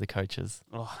the eyes of the coaches.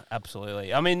 Oh,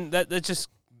 absolutely. I mean, that just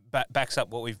backs up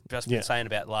what we've just been saying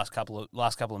about the last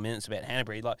couple of minutes about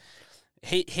Hanbury. Like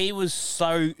he was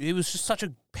just such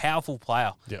a powerful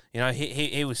player. Yeah.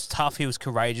 He was tough. He was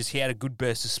courageous. He had a good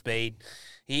burst of speed.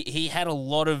 He had a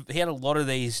lot of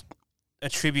these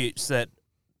attributes that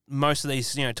most of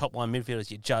these, top line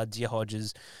midfielders, your Judds, your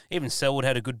Hodges, even Selwood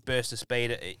had a good burst of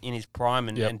speed in his prime,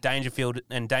 and Dangerfield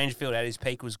at his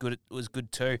peak was good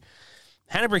too.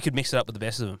 Hanbury could mix it up with the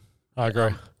best of them. I agree.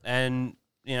 And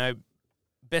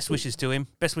best wishes to him.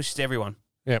 Best wishes to everyone.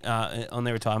 Yeah. On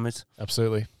their retirements.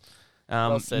 Absolutely.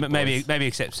 Well said, maybe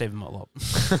except Stephen Motlop.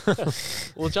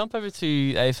 We'll jump over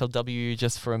to AFLW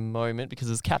just for a moment because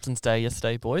it was Captain's Day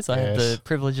yesterday, boys. I had the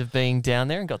privilege of being down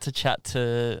there and got to chat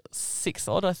to 6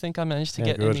 odd, I think I managed to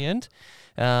get in the end.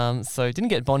 So didn't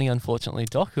get Bonnie, unfortunately,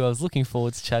 Doc, who I was looking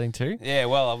forward to chatting to. Yeah,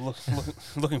 well,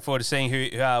 I'm looking forward to seeing who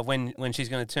when she's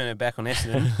going to turn her back on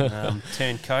Essendon,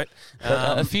 turncoat.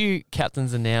 A few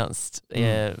captains announced,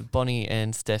 Bonnie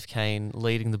and Steph Kane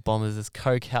leading the Bombers as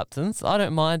co-captains. I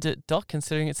don't mind it, Doc,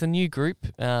 considering it's a new group.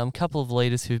 Couple of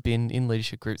leaders who've been in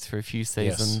leadership groups for a few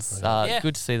seasons.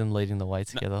 Good to see them leading the way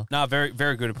together. No, very,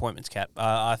 very good appointments, Kat.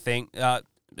 I think...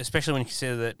 especially when you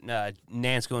consider that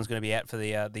Nan's going to be out for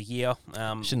the year.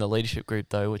 She's in the leadership group,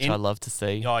 though, which I love to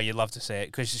see. Oh, you'd love to see it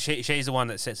because she's the one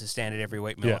that sets the standard every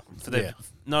week, Miller.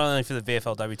 Not only for the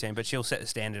VFLW team, but she'll set the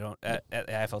standard at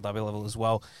the AFLW level as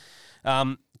well.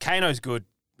 Kano's good.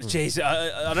 Jeez,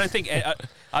 I don't think.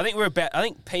 I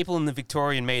think people in the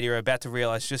Victorian media are about to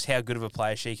realise just how good of a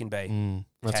player she can be.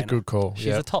 That's a good call.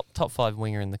 She's a top 5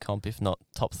 winger in the comp, if not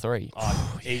top 3.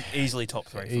 Oh, easily top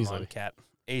 3 for mine, Kat.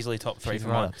 Easily top 3 for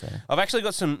mine. I've actually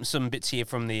got some bits here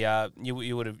from the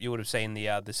you would have seen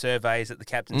the surveys that the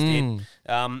captains did.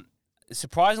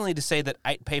 Surprisingly to see that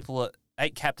 8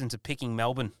 captains are picking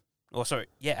Melbourne.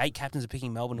 8 captains are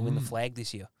picking Melbourne to win the flag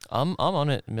this year. I'm on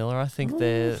it, Miller. I think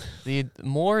the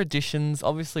more additions.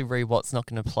 Obviously, Ree Watt's not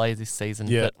going to play this season,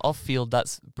 but off field,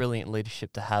 that's brilliant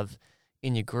leadership to have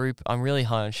in your group. I'm really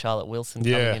high on Charlotte Wilson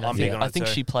coming in. I think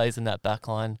she plays in that back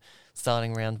line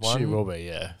starting round 1. She will be,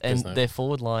 yeah. And their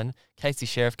forward line, Casey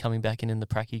Sheriff coming back in the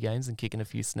Pracky games and kicking a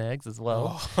few snags as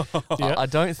well. I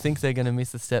don't think they're going to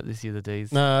miss a step this year, the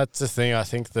D's. No, that's the thing. I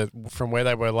think that from where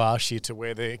they were last year to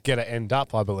where they're going to end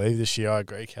up, I believe, this year, I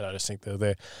agree, Kat. I just think that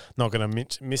they're not going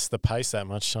to miss the pace that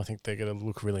much. I think they're going to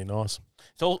look really nice.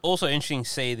 It's also interesting to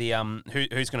see the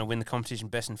who's going to win the competition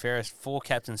best and fairest. 4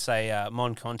 captains say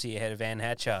Mon Conti ahead of Anne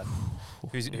Hatchard,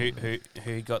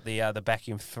 who got the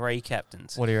vacuum 3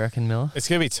 captains. What do you reckon? reckon, Miller? It's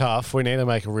going to be tough. We need to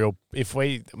make if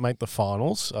we make the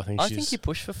finals, I think I think you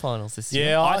push for finals this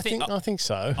year. Yeah, I think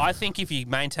so. I think if you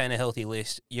maintain a healthy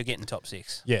list, you're getting top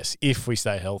 6. Yes, if we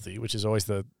stay healthy, which is always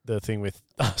the thing with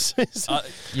us.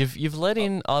 You've let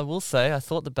in, I will say, I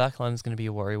thought the backline was going to be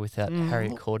a worry without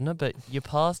Harriet Cordner, but your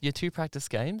 2 practice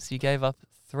games, you gave up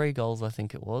 3 goals, I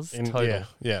think it was, total.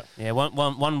 Yeah.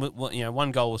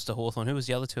 One goal was to Hawthorn. Who was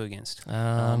the other 2 against?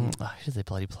 Who did they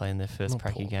bloody play in their first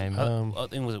pracky game? I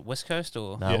think was it West Coast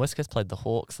or no? West Coast played the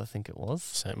Hawks, I think it was.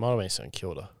 So it might have been St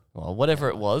Kilda. Well, whatever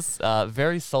it was,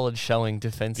 very solid showing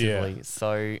defensively. Yeah.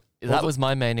 So that was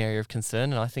my main area of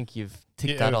concern, and I think you've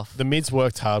ticked that off. The mids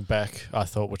worked hard back, I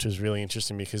thought, which was really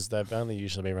interesting because they've only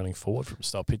usually been running forward from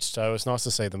stoppage. So it's nice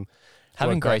to see them.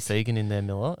 Having Grace Egan in there,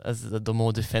 Miller, as the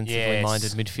more defensively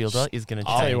minded midfielder, is going to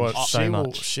change so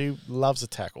much. She loves a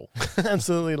tackle.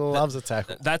 Absolutely loves a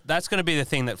tackle. That's going to be the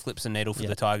thing that flips the needle for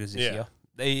the Tigers this year.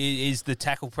 Is the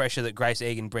tackle pressure that Grace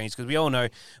Egan brings, because we all know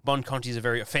Bon Conti is a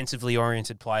very offensively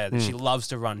oriented player. That she loves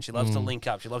to run, she loves to link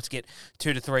up, she loves to get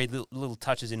 2 to 3 little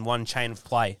touches in one chain of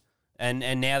play. And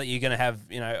now that you're going to have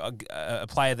a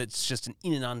player that's just an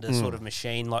in and under sort of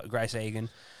machine like Grace Egan,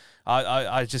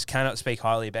 I just cannot speak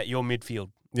highly about your midfield.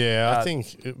 Yeah, I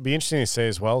think it'd be interesting to see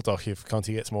as well, Doc, if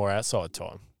Conti gets more outside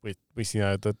time with the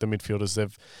midfielders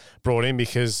they've brought in,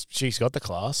 because she's got the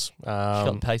class. She's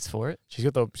got the pace for it. She's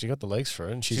got the legs for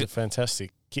it, and she's a fantastic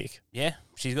kick. Yeah,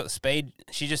 she's got the speed.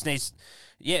 She just needs.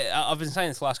 Yeah, I've been saying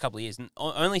this the last couple of years. And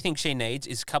only thing she needs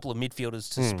is a couple of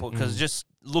midfielders to support, because it just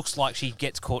looks like she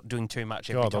gets caught doing too much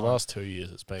every time. The last 2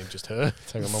 years it's been just her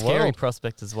taking the scary world.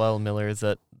 Prospect as well, Miller, is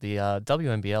that the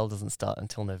WNBL doesn't start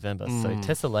until November, so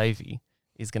Tessa Levy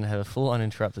is going to have a full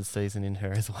uninterrupted season in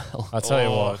her as well. I tell you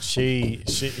what,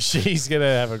 she's going to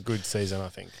have a good season, I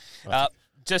think.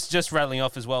 Just rattling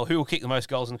off as well, who will kick the most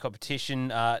goals in the competition?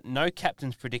 No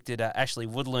captains predicted Ashley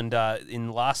Woodland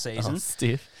in last season. Oh,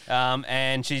 stiff.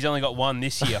 And she's only got 1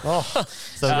 this year.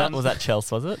 So was that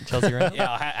Chelsea, was it? Chelsea Rangers?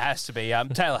 Yeah, it has to be.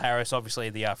 Taylor Harris, obviously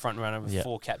the front runner with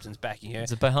 4 captains backing her.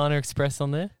 Is it Bahana Express on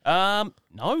there?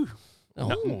 No.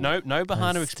 No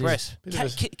Bahana Express.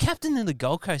 Captain in the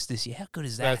Gold Coast this year. How good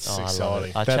is that? That's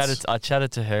exciting. I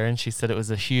chatted to her and she said it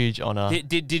was a huge honour.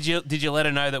 Did you let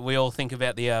her know that we all think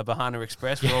about the Bahana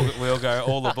Express? We all go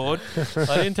all aboard.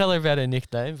 I didn't tell her about her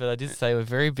nickname, but I did say we're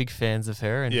very big fans of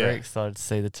her and very excited to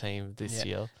see the team this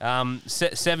year.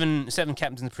 7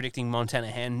 captains predicting Montana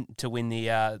Hen to win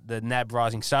the NAB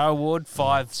Rising Star Award.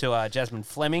 5 to Jasmine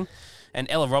Fleming. And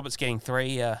Ella Roberts getting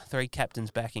 3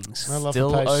 captains' backings.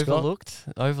 Still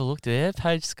overlooked there.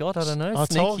 Paige Scott, I don't know.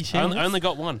 Sneaky chance. Only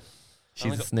got 1.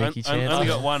 She's a sneaky chance. Only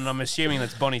got 1, and I'm assuming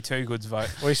that's Bonnie Toogood's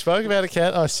vote. We spoke about a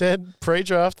cat. I said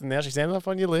pre-draft, and now she's ended up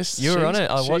on your list. You were on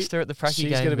it. I watched her at the Pracky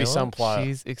game. She's going to be some player.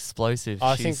 She's explosive.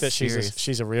 I think that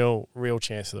she's a real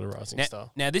chance of the Rising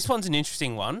Star. Now, this one's an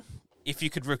interesting one. If you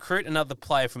could recruit another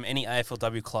player from any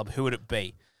AFLW club, who would it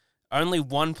be? Only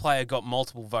 1 player got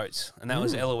multiple votes, and that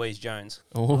was Eloise Jones.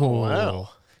 Oh, wow.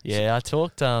 Yeah, I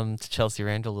talked to Chelsea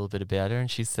Randall a little bit about her, and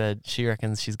she said she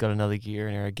reckons she's got another gear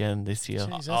in her again this year.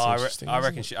 Jeez, that's I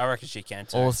reckon she can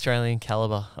too. All Australian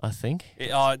caliber, I think.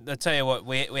 I tell you what,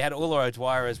 we had Ula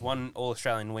O'Dwyer as one All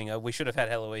Australian winger. We should have had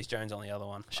Eloise Jones on the other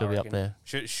one. Should be up there.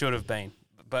 Should have been.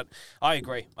 But I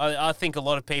agree. I think a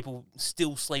lot of people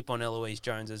still sleep on Eloise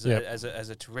Jones as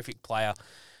a terrific player.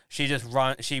 She just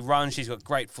runs. She's got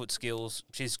great foot skills.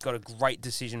 She's got a great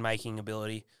decision-making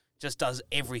ability. Just does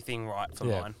everything right for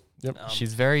mine. Yep.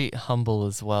 She's very humble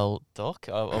as well, Doc.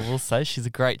 I will say she's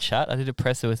a great chat. I did a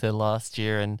presser with her last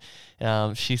year, and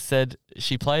she said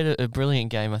she played a brilliant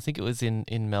game. I think it was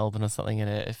in Melbourne or something, and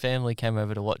her family came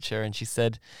over to watch her, and she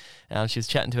said she was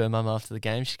chatting to her mum after the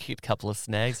game. She kicked a couple of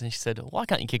snags, and she said, "Why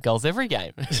can't you kick goals every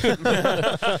game?" Come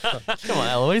on,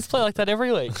 Eloise, play like that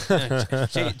every week.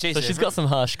 So she's got some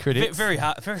harsh critics. Very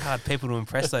hard people to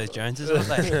impress, those Joneses, aren't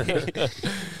they?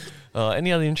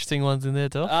 Any other interesting ones in there,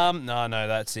 Doc? No,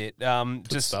 that's it.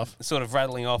 Just stuff. Sort of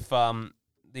rattling off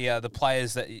the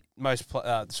players that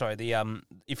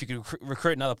if you could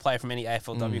recruit another player from any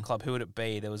AFLW club, who would it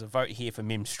be? There was a vote here for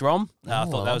Mim Strom. I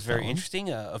thought that was very interesting.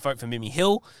 A vote for Mimi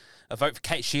Hill. A vote for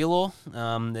Kate Shearlaw.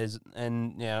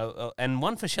 And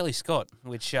one for Shelley Scott,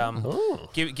 which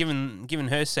given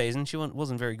her season, she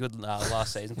wasn't very good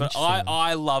last season. But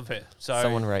I love her. So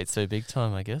someone rates her big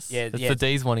time, I guess. Yeah, it's the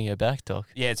D's wanting her back, Doc.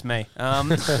 Yeah, it's me.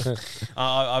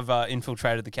 I've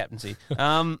infiltrated the captaincy.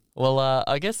 Well,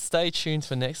 I guess stay tuned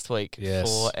for next week Yes.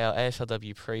 for our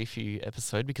AFLW preview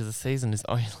episode, because the season is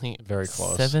only very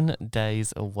close. 7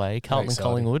 days away. Carlton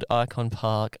Collingwood, Icon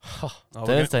Park,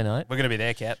 Thursday night. We're going to be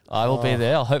there, Cat. I will be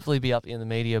there. I'll hopefully be up in the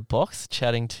media box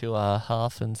chatting to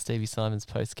Half and Stevie Simons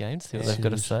post game, see what they've got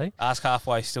to say. Ask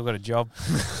Halfway, still got a job.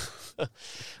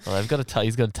 Well, he's got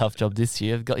a tough job this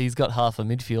year. He's got half a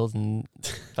midfield and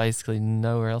basically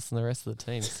nowhere else in the rest of the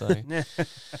team. So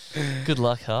good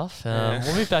luck, Half.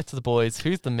 We'll move back to the boys.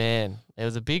 Who's the man? It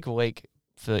was a big week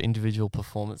for individual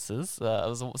performances. I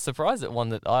was surprised at one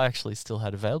that I actually still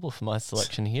had available for my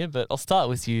selection here, but I'll start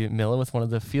with you, Miller, with one of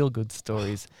the feel-good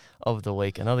stories of the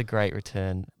week. Another great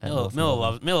return. Miller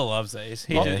loves these.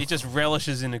 He just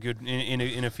relishes in a good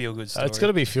in a feel-good story. It's got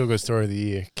to be a feel-good story of the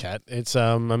year, Kat. It's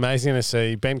amazing to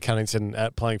see Ben Cunnington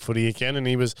at playing footy again, and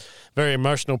he was very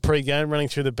emotional pre-game, running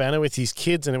through the banner with his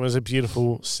kids, and it was a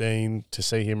beautiful scene to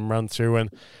see him run through,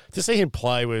 and to see him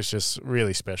play was just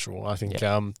really special. I think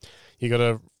you got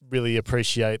to really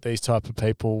appreciate these type of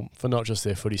people for not just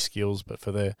their footy skills, but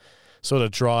for their sort of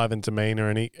drive and demeanour.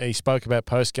 And he spoke about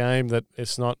post-game that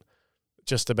it's not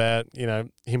just about,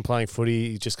 him playing footy.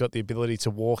 He's just got the ability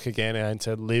to walk again and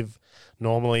to live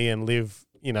normally and live,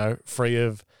 free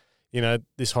of,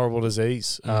 this horrible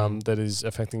disease that is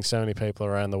affecting so many people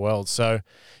around the world. So,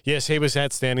 yes, he was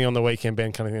outstanding on the weekend,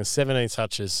 Ben Cunnington. 17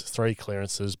 touches, 3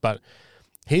 clearances. But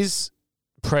his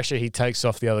pressure he takes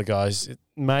off the other guys, it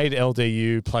made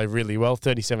LDU play really well.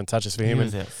 37 touches for him,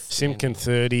 and Simpkin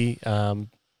 30,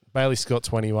 Bailey Scott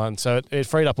 21. So it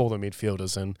freed up all the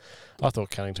midfielders, and I thought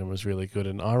Cunnington was really good,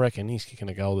 and I reckon he's kicking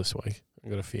a goal this week.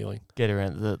 I've got a feeling. Get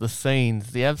around the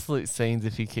scenes, the absolute scenes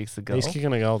if he kicks a goal. He's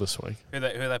kicking a goal this week. Who are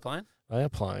they playing? They are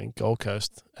playing Gold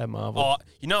Coast at Marvel. Oh,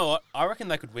 you know what? I reckon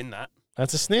they could win that.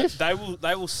 That's a sniff. They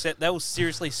will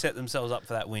seriously set themselves up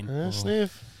for that win.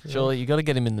 Sniff. Surely you got to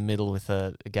get him in the middle with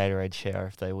a Gatorade shower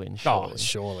if they win. Surely. Oh,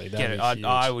 surely.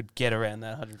 I would get around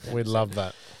that 100%. We'd love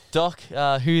that. Doc,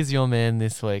 who's your man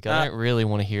this week? I don't really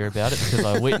want to hear about it because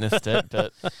I witnessed it,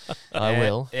 but I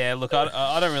will. Yeah, look,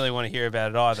 I don't really want to hear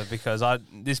about it either because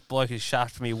this bloke has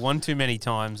shafted me one too many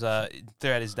times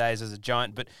throughout his days as a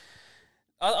Giant. But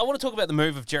I want to talk about the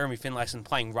move of Jeremy Finlayson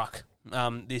playing ruck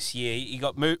this year. He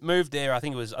got moved there. I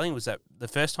think it was the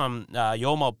first time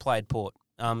your mob played Port.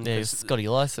 Scotty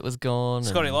Lycett was gone.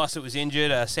 Scotty Lycett was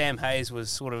injured. Sam Hayes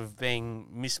was sort of being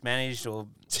mismanaged or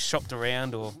shopped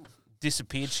around or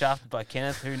disappeared, shafted by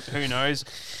Kenneth. Who knows?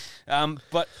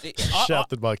 But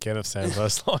shafted by Kenneth sounds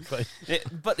most likely.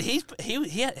 But he's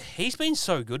been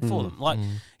so good for them. Like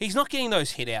he's not getting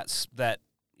those hit outs that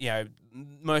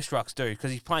most rucks do because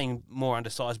he's playing more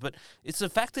undersized. But it's the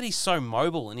fact that he's so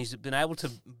mobile and he's been able to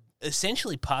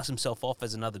essentially pass himself off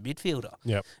as another midfielder.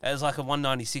 Yep. As like a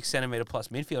 196 centimetre plus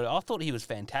midfielder. I thought he was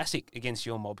fantastic against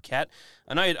your mob, Cat.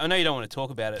 I know you don't want to talk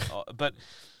about it, but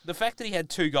the fact that he had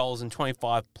 2 goals and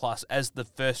 25 plus as the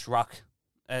first ruck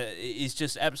is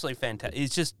just absolutely fantastic.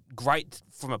 It's just great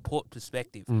from a Port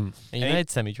perspective. And you made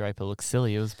Sammy Draper look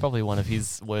silly. It was probably one of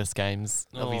his worst games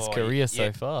of his career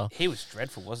so far. He was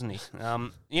dreadful, wasn't he?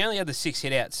 He only had the 6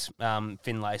 hit-outs,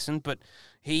 Finlayson, but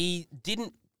he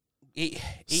didn't... He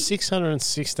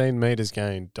 616 metres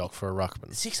gained, Doc, for a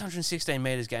ruckman. 616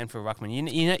 metres gained for a ruckman.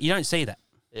 You don't see that.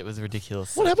 It was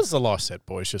ridiculous. What happens to Lycett,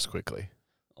 boys, just quickly?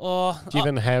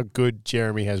 Given how good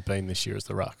Jeremy has been this year as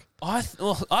the ruck. I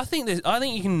think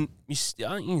you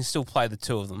can still play the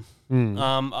two of them.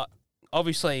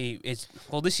 Obviously,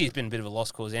 this year's been a bit of a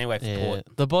lost cause anyway for Port.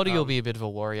 The body will be a bit of a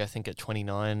worry, I think, at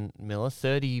 29 Miller,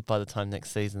 30 by the time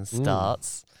next season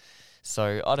starts.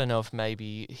 So I don't know if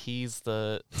maybe he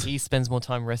spends more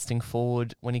time resting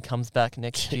forward when he comes back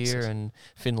next year, and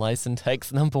Finlayson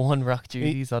takes number 1 ruck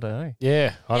duties. I don't know.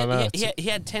 Yeah, I don't know. He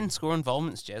had 10 score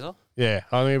involvements, Jezza. Yeah,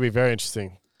 I think it'll be very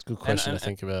interesting. It's a good question to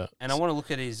think about. And I want to look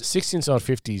at his 6 inside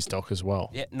 50s, Doc, as well.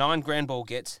 Yeah, 9 grand ball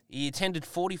gets. He attended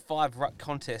 45 ruck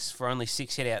contests for only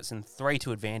 6 hit-outs and 3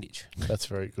 to advantage. That's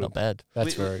very good. Not bad.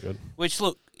 That's very good. Which,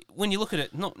 look, when you look at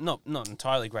it, not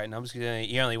entirely great numbers because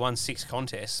he only won 6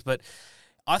 contests, but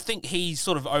I think he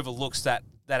sort of overlooks that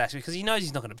aspect because he knows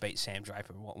he's not going to beat Sam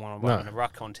Draper one-on-one in a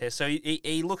ruck contest. So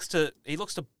he looks to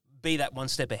be that one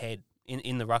step ahead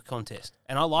in the ruck contest,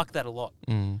 and I like that a lot.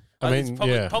 It's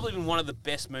probably been one of the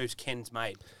best moves Ken's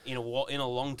made in a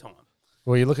long time.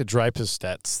 Well, you look at Draper's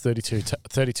stats: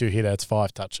 32 hit-outs,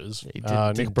 5 touches.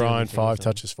 Nick Bryan, 5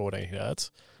 touches, 14 hit-outs.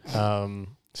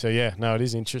 So it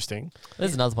is interesting.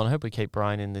 There's another one. I hope we keep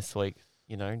Bryan in this week.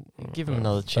 Give him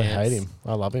another chance. They hate him.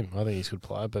 I love him. I think he's a good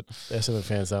player, but Essendon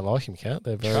fans don't like him, Kat.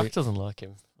 Truck doesn't like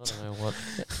him. I don't know what.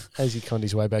 As he conned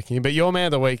his way back in. But your man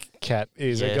of the week, Kat,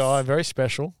 is a guy very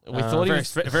special. We thought he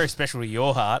was very special to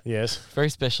your heart. Yes. Very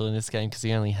special in this game because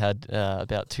he only had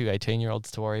about 2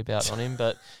 18-year-olds to worry about on him.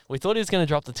 But we thought he was going to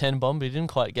drop the 10 bomb, but he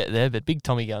didn't quite get there. But Big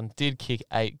Tommy Gunn did kick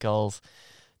 8 goals.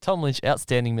 Tom Lynch,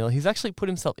 outstanding Miller. He's actually put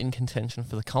himself in contention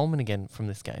for the Coleman again from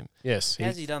this game. Yes.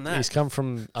 How's he done that? He's come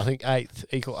from, I think,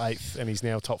 equal 8th, and he's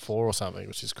now top 4 or something,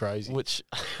 which is crazy. Which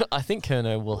I think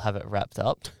Kerno will have it wrapped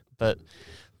up, but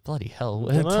bloody hell.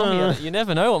 Tommy, you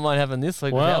never know what might happen this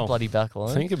week without bloody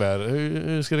backline. Think about it.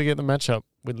 Who's going to get the matchup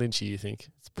with Lynchy, you think?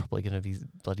 It's probably going to be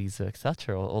bloody Zirk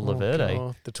Thatcher or Laverde.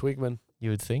 Oh, the Twigman. You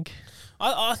would think.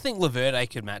 I think Laverde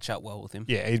could match up well with him.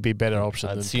 Yeah, he'd be a better option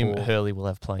I'd than assume Paul. Hurley will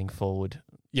have playing forward.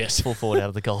 Yes. Full forward out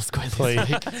of the goal square.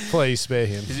 Please spare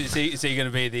him. Is he going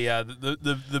to be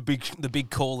the big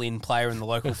call-in player in the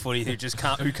local footy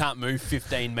who can't move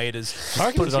 15 metres? I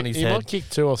reckon put it on his he head. might kick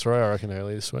 2 or 3, I reckon,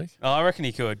 early this week. Oh, I reckon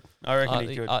he could.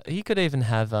 He could. He could even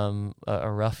have a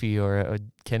Ruffy or a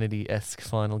Kennedy-esque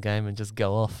final game and just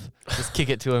go off. Just kick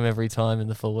it to him every time in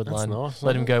the forward That's line. nice.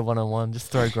 Let him go one-on-one.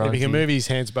 Just throw Granty. If he can move his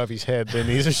hands above his head, then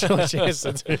he's a sure chance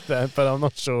to do that, but I'm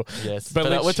not sure. Yes, But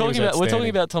Lynch, we're talking outstanding.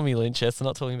 about Tommy Lynch. Yes, we're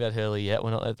not talking about Hurley yet.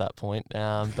 We're not at that point.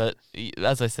 But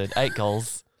as I said, 8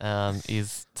 goals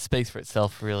speaks for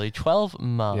itself. Really, 12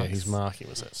 marks. Yeah, his marking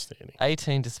was outstanding.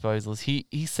 18 disposals.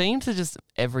 He seemed to just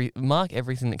mark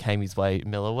everything that came his way.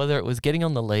 Miller, whether it was getting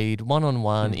on the lead,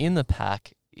 1-on-1 in the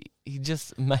pack, he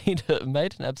just made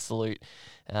an absolute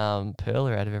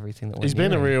perler out of everything that went. He's been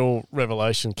near a him. real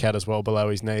revelation, Cat, as well, below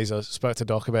his knees. I spoke to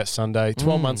Doc about Sunday.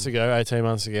 12 months ago, 18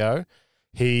 months ago,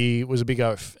 he was a big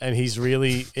oaf, and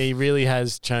he really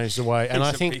has changed the way. And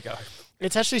I think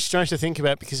it's actually strange to think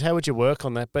about, because how would you work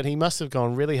on that? But he must have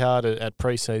gone really hard at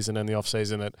pre-season and the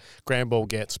off-season at ground ball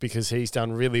gets, because he's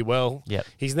done really well. Yep.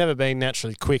 He's never been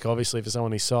naturally quick, obviously, for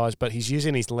someone his size, but he's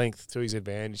using his length to his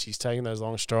advantage. He's taking those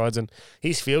long strides, and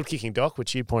his field kicking, Doc,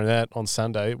 which you pointed out on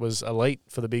Sunday, was elite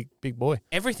for the big boy.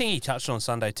 Everything he touched on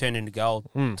Sunday turned into gold,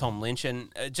 Tom Lynch,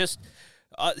 and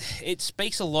it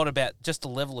speaks a lot about just the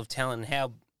level of talent and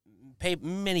how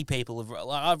many people have.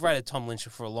 I've rated Tom Lynch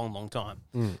for a long time.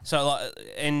 So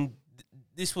and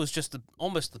this was just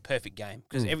almost the perfect game,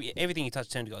 because everything he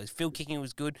touched turned to goal. His field kicking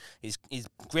was good. His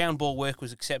ground ball work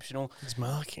was exceptional. His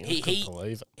marking, I couldn't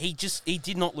believe it. He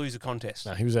did not lose a contest.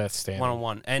 No, he was outstanding.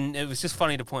 1-on-1. And it was just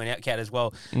funny to point out, Kat, as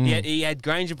well. He had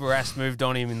Granger Barras moved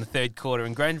on him in the third quarter,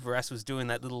 and Granger Barras was doing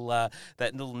that little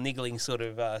niggling sort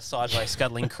of sideways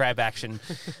scuttling crab action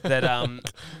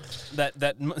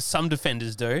that some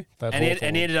defenders do. And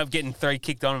he ended up getting 3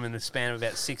 kicked on him in the span of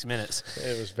about 6 minutes.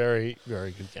 It was very,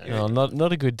 very good game. No,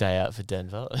 not a good day out for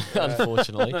Denver,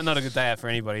 unfortunately. Not a good day out for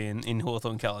anybody in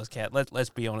Hawthorn colours, Kat. Let's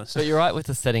be honest. But you're right with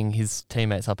the setting his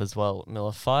teammates up as well.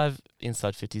 Miller, 5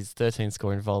 inside 50s, 13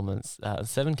 score involvements,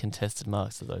 7 contested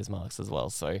marks to those marks as well.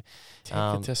 So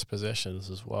 10 contested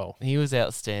possessions as well. He was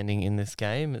outstanding in this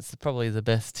game. It's probably the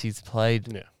best he's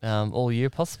played all year.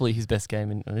 Possibly his best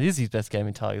game. It is his best game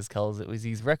in Tigers colours. It was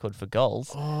his record for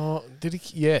goals. Oh, did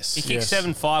he? Yes. He kicked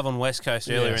 7-5 on West Coast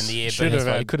earlier in the year.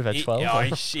 He could have had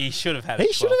 12. He should have had 12.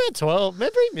 He should have had 12.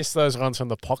 Remember he missed those ones from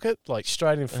the pocket, like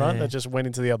straight in front, that just went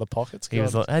into the other pockets. He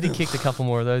was like, had he kicked a couple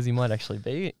more of those, he might actually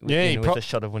be with a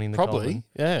shot of winning the probably. Coleman.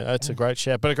 Yeah, that's a great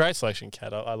shout. But a great selection,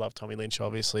 Kat. I love Tommy Lynch,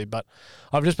 obviously. But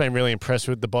I've just been really impressed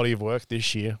with the body of work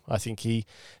this year. I think he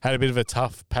had a bit of a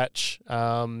tough patch,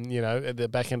 at the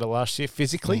back end of last year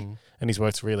physically, and he's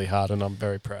worked really hard, and I'm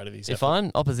very proud of his effort. If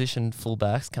I'm opposition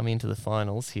fullbacks coming into the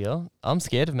finals here, I'm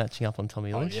scared of matching up on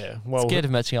Tommy Lynch. Oh, yeah. Well, scared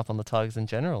of matching up on the Tigers in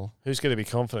general. Who's going to be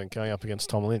confident going up against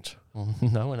Tom Lynch?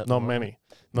 No one at the Not moment. many.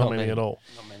 Not many at all.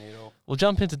 Not many at all. We'll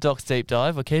jump into Doc's deep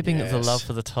dive. We're keeping the Yes. love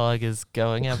for the Tigers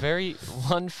going. Our very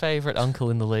one favourite uncle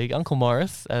in the league, Uncle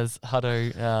Morris, as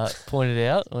Hutto pointed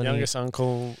out. Youngest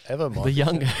uncle ever, Mike.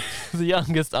 The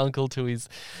youngest uncle to his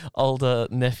older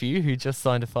nephew, who just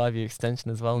signed a 5-year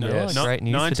extension as well. Yes. Great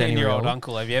news for Danny 19-year-old Rowell.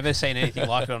 uncle. Have you ever seen anything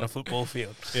like it on a football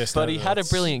field? Yes, But he had a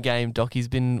brilliant game, Doc. He's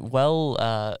been well,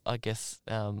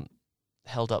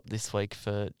 held up this week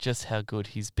for just how good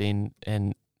he's been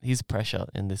and his pressure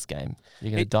in this game. You're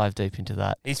going to dive deep into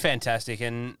that. He's fantastic,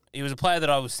 and he was a player that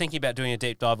I was thinking about doing a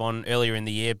deep dive on earlier in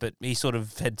the year, but he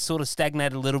had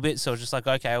stagnated a little bit, so I was just like,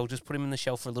 okay, I'll just put him in the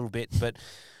shelf for a little bit. But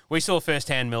we saw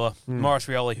firsthand Miller, Morris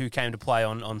Rioli, who came to play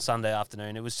on Sunday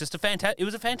afternoon. It was just a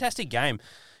fantastic game,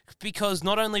 because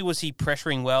not only was he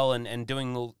pressuring well and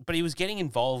doing, but he was getting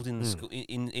involved in the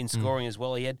in scoring as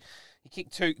well. He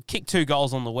kicked 2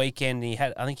 goals on the weekend.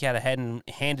 I think he had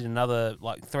handed another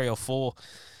like 3 or 4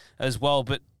 as well.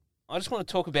 But I just want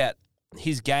to talk about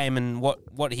his game and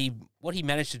what he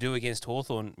managed to do against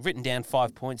Hawthorn. Written down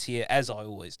 5 points here, as I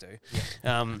always do,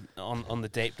 on the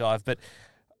deep dive. But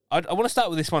I want to start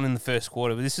with this one in the first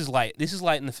quarter. But this is late. This is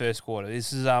late in the first quarter.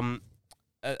 This is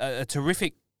a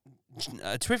terrific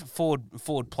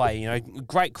forward play.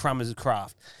 Great crumb as a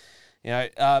craft.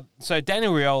 So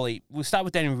Daniel Rioli, we'll start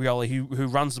with Daniel Rioli, who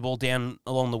runs the ball down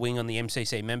along the wing on the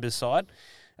MCC members side.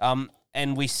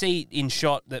 And we see in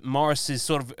shot that Morris is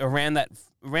sort of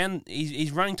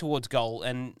he's running towards goal,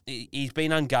 and he's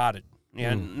been unguarded.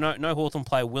 No Hawthorn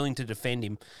player willing to defend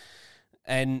him.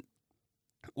 And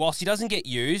whilst he doesn't get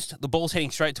used, the ball's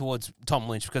heading straight towards Tom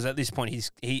Lynch, because at this point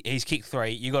he's kicked 3.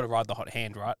 You got to ride the hot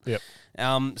hand, right? Yep.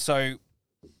 So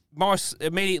Morris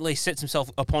immediately sets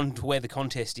himself upon to where the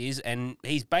contest is, and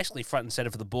he's basically front and centre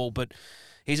for the ball, but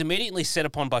he's immediately set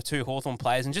upon by 2 Hawthorn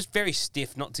players, and just very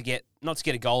stiff not to get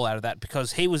a goal out of that,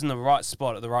 because he was in the right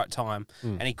spot at the right time,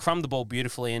 and he crumbed the ball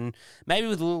beautifully, and maybe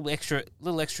with a little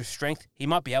extra strength, he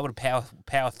might be able to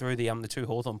power through the 2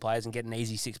 Hawthorn players and get an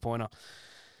easy 6-pointer.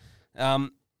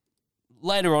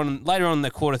 Later on in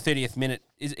the quarter, 30th minute,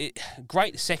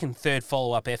 great second, third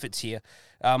follow up efforts here.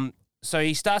 So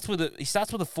he starts with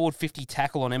a forward 50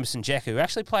 tackle on Emerson Jeka, who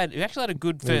actually had a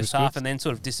good first half and then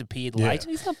sort of disappeared late.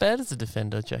 He's not bad as a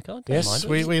defender, Jeka. Yes,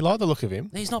 we like the look of him.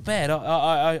 He's not bad.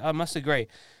 I must agree.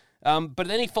 But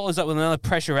then he follows up with another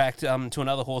pressure act to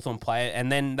another Hawthorn player,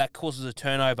 and then that causes a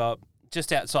turnover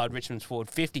just outside Richmond's forward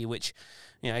 50, which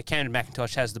Camden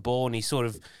McIntosh has the ball, and he's sort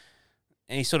of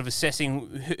assessing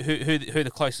who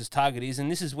the closest target is, and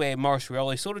this is where Morris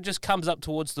Rioli sort of just comes up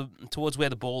towards where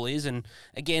the ball is, and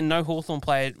again, no Hawthorn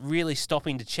player really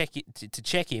stopping to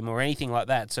check him or anything like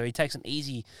that. So he takes an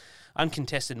easy,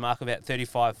 uncontested mark about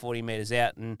 35, 40 metres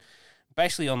out, and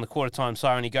basically on the quarter time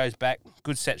siren, he goes back,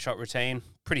 good set shot routine,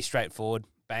 pretty straightforward,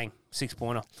 bang,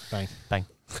 6-pointer, bang, bang,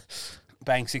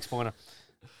 bang, 6-pointer.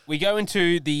 We go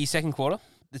into the second quarter,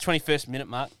 the 21st minute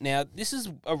mark. Now this is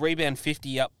a rebound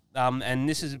 50 up. And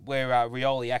this is where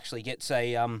Rioli actually gets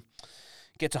a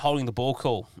holding the ball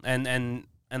call, and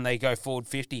they go forward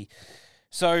 50.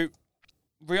 So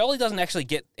Rioli doesn't actually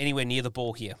get anywhere near the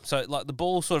ball here. So like the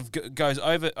ball sort of goes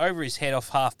over his head off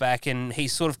halfback, and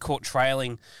he's sort of caught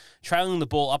trailing the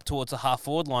ball up towards the half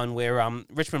forward line where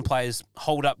Richmond players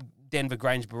hold up Denver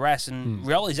Grange Barras, and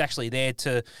Rioli's actually there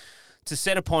to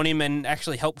set upon him and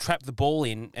actually help trap the ball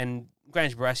in. And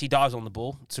Grange Barras, he dives on the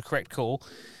ball. It's a correct call,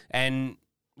 and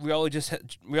Rioli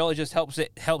just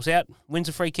helps out, wins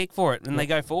a free kick for it, and they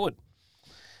go forward.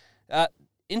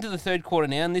 Into the third quarter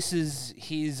now, and this is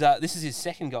his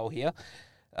second goal here.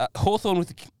 Hawthorn with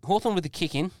the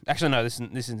kick in. Actually, no, this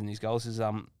isn't his goal.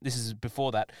 This is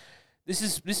before that. This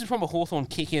is from a Hawthorn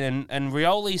kick in, and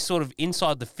Rioli's sort of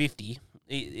inside the 50.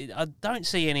 I don't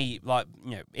see any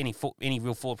any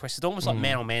real forward press. It's almost like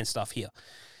man on man stuff here.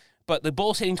 But the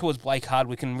ball's heading towards Blake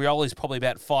Hardwick, and Rioli's probably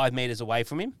about 5 metres away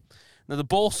from him. Now, the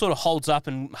ball sort of holds up,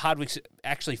 and Hardwick's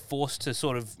actually forced to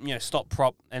sort of stop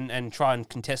prop and try and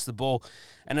contest the ball.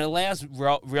 And it allows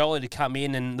Rioli to come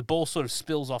in, and the ball sort of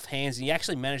spills off hands, and he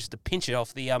actually manages to pinch it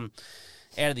off the out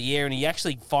of the air, and he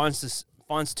actually finds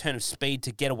a turn of speed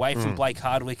to get away from Blake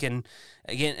Hardwick, and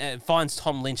again finds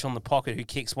Tom Lynch on the pocket, who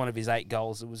kicks one of his 8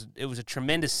 goals. It was a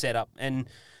tremendous setup, and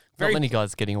not many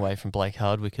guys getting away from Blake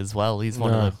Hardwick as well. He's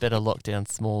one of the better lockdown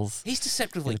smalls. He's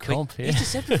deceptively quick. Comp, yeah. He's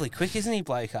deceptively quick, isn't he,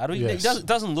 Blake Hardwick? Yes. He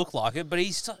doesn't look like it, but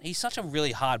he's such a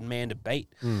really hard man to beat.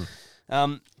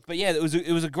 But yeah, it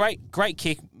was a great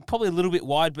kick, probably a little bit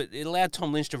wide, but it allowed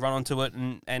Tom Lynch to run onto it,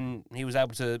 and he was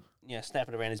able to snap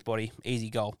it around his body.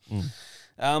 Easy goal.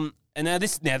 And now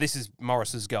this is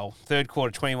Morris's goal. Third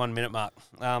quarter, 21-minute mark.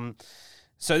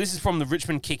 So this is from the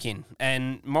Richmond kick-in,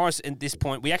 and Morris at this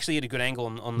point, we actually get a good angle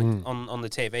on the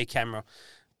TV camera,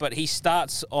 but he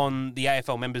starts on the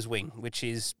AFL members wing, which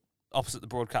is opposite the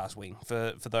broadcast wing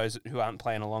for those who aren't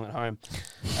playing along at home.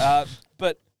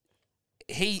 But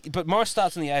Morris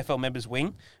starts on the AFL members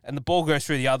wing, and the ball goes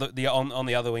through the other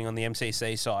wing on the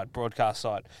MCC side, broadcast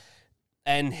side,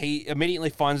 and he immediately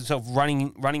finds himself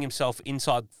running himself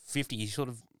inside 50. He sort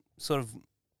of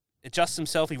adjusts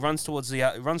himself. He runs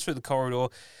runs through the corridor,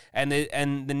 and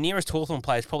the nearest Hawthorn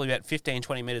player is probably about 15,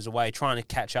 20 metres away, trying to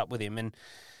catch up with him. And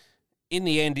in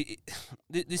the end,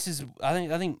 this is I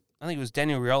think it was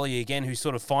Daniel Rioli again who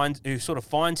sort of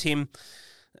finds him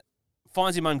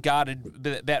unguarded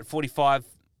about 45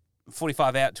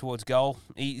 out towards goal.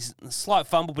 He's a slight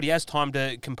fumble, but he has time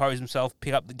to compose himself,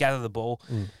 gather the ball.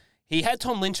 He had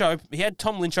Tom Lynch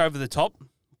over the top.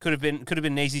 Could have been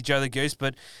an easy Joe the Goose,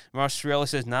 but Morris Rioli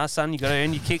says, "Nah, son, you got to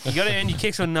earn your kick. You got to earn your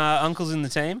kicks when uncle's in the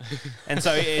team." And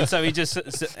so he just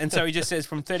says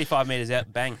from 35 metres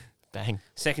out, bang, bang,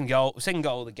 second goal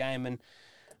of the game. And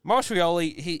Morris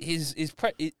Rioli,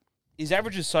 his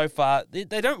averages so far,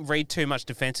 they don't read too much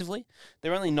defensively.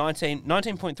 They're only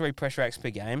 19.3 pressure acts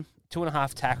per game,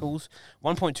 2.5 tackles,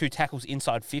 1.2 tackles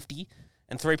inside 50,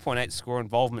 and 3.8 score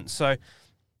involvement. So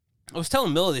I was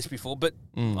telling Miller this before, but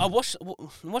I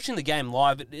watching the game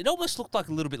live. It almost looked like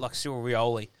a little bit like Cyril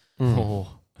Rioli.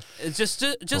 Oh, It's just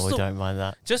don't mind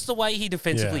that. Just the way he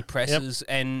defensively presses,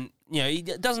 and he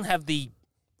doesn't have the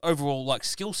overall like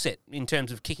skill set in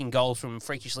terms of kicking goals from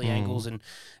freakishly angles and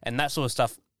that sort of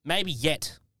stuff. Maybe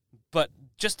yet, but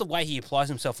just the way he applies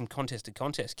himself from contest to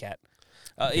contest, Cat.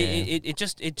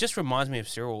 It just reminds me of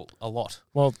Cyril a lot.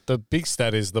 Well, the big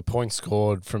stat is the points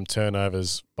scored from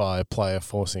turnovers by a player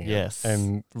forcing it. Yes.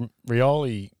 And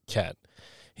Rioli, Cat,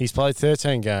 he's played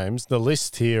 13 games. The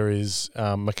list here is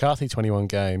McCarthy 21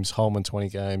 games, Holman 20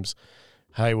 games,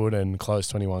 Hayward and Close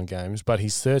 21 games, but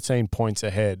he's 13 points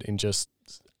ahead in just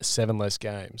 8 less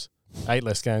games,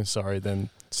 than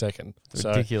second.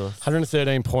 Ridiculous. So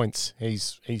 113 points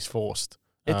he's forced.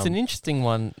 It's an interesting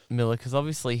one, Miller, because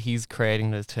obviously he's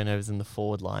creating those turnovers in the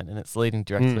forward line and it's leading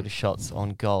directly to shots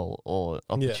on goal or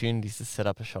opportunities to set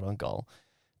up a shot on goal.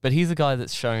 But he's a guy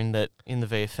that's shown that in the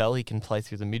VFL he can play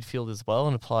through the midfield as well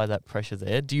and apply that pressure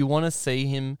there. Do you want to see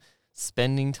him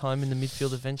spending time in the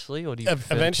midfield eventually, or do you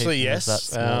prefer eventually? to keep him Yes. as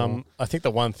that I think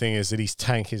the one thing is that his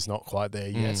tank is not quite there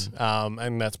yet,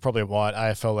 and that's probably why at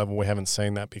AFL level we haven't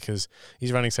seen that, because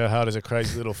he's running so hard as a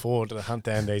crazy little forward to hunt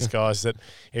down these guys that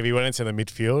if he went into the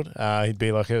midfield, he'd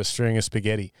be like a string of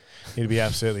spaghetti. He'd be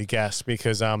absolutely gassed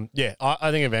because, I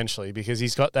think eventually, because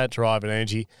he's got that drive and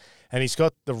energy. And he's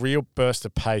got the real burst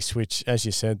of pace, which, as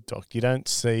you said, Doc, you don't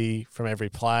see from every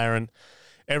player. And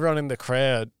everyone in the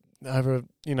crowd over,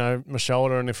 my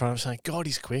shoulder and in front of me saying, God,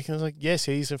 he's quick. And I was like, yes,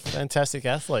 he's a fantastic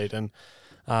athlete. And,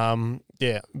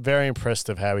 very impressed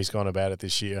of how he's gone about it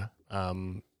this year.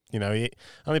 He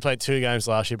only played 2 games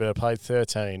last year, but I played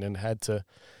 13 and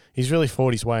he's really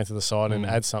fought his way into the side and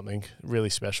add something really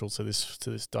special to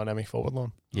this dynamic forward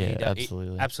line. Yeah,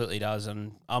 absolutely. He absolutely does.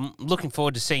 And I'm looking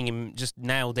forward to seeing him just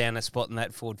nail down a spot in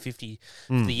that forward 50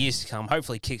 for the years to come.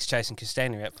 Hopefully kicks Jason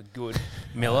Castagna out for good,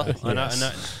 Miller. Yes. I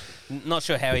know. Not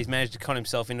sure how he's managed to con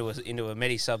himself into a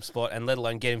Medi-sub spot and let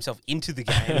alone get himself into the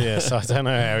game. Yes, I don't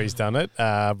know how he's done it,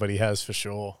 but he has for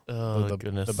sure. Oh, the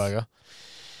bugger.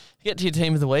 Get to your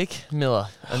team of the week, Miller.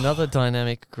 Another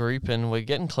dynamic group, and we're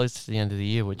getting close to the end of the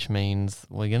year, which means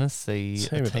we're going to see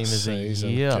a team of the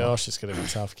year. Gosh, it's going to be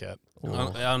tough, Cat.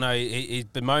 I know. He's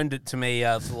bemoaned it to me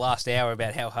for the last hour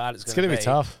about how hard it's going to be. It's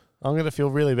going to be tough. I'm going to feel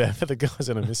really bad for the guys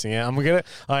that are missing out.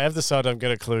 I have decided I'm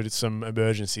going to include some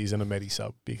emergencies in a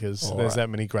Medi-sub because there's that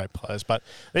many great players. But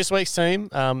this week's team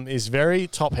is very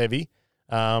top-heavy.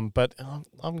 But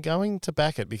I'm going to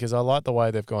back it because I like the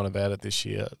way they've gone about it this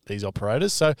year, these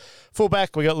operators. So,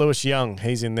 fullback, we got Lewis Young.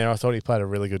 He's in there. I thought he played a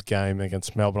really good game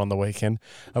against Melbourne on the weekend.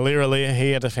 Alira,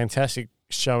 he had a fantastic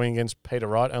showing against Peter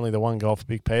Wright, only the 1 goal for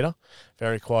Big Peter.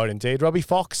 Very quiet indeed. Robbie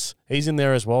Fox, he's in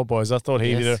there as well, boys. I thought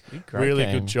he did a really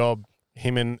good job.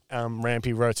 Him and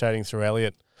Rampy rotating through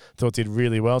Elliott. Thought did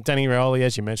really well. Danny Rioli,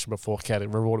 as you mentioned before, Cat,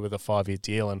 rewarded with a 5-year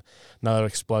deal and another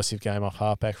explosive game off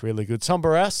halfback. Really good. Tom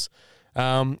Barras.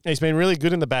 He's been really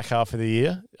good in the back half of the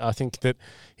year. I think that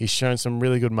he's shown some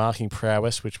really good marking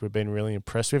prowess, which we've been really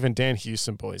impressed with. And Dan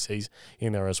Houston, boys, he's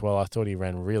in there as well. I thought he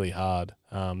ran really hard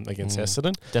against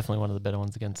Essendon. Definitely one of the better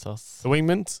ones against us. The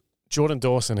wingman, Jordan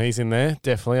Dawson, he's in there.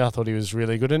 Definitely. I thought he was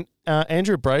really good. And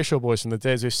Andrew Brayshaw, boys, from the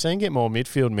Deds, we've seen get more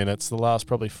midfield minutes the last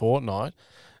probably fortnight.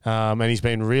 And he's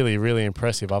been really, really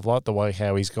impressive. I've liked the way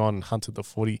how he's gone and hunted the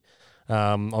footy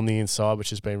on the inside, which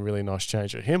has been a really nice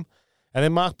change for him. And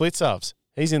then Mark Blitzovs,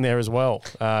 he's in there as well.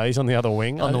 He's on the other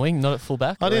wing. On the wing, not at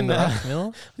fullback. I didn't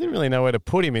really know where to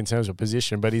put him in terms of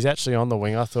position, but he's actually on the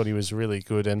wing. I thought he was really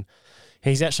good, and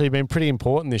he's actually been pretty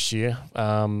important this year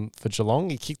for Geelong.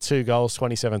 He kicked 2 goals,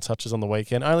 27 touches on the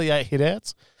weekend, only 8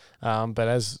 hit-outs. But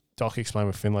as Doc explained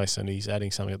with Finlayson, he's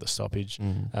adding something at the stoppage.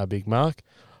 Big Mark.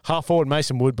 Half forward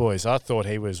Mason Wood, boys. I thought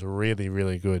he was really,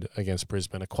 really good against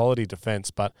Brisbane. A quality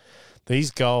defence, but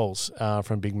these goals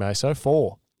from Big Maso,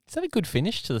 4. Is that a good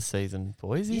finish to the season,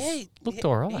 boys? He's looked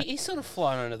all right. He's sort of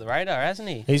flying under the radar, hasn't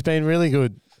he? He's been really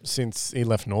good since he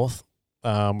left North,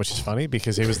 which is funny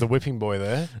because he was the whipping boy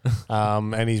there.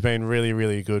 And he's been really,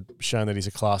 really good, showing that he's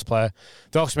a class player.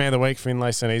 Doc's man of the week,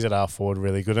 Finlayson, he's at half forward,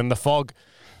 really good. And the Fog,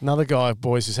 another guy,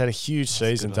 boys, who's had a huge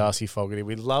season, Darcy Fogarty.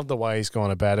 We love the way he's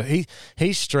gone about it.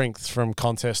 His strength from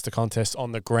contest to contest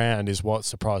on the ground is what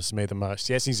surprises me the most.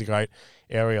 Yes, he's a great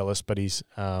aerialist, but he's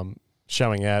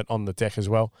showing out on the deck as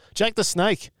well. Jake the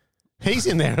Snake, He's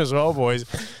in there as well, boys.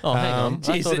 Oh, hang on.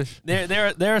 I thought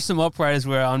There are some operators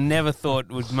where I never thought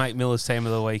would make Miller's team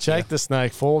of the week. Jake the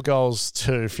Snake, 4 goals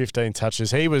to 15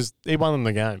 touches. He won them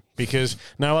the game because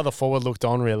no other forward looked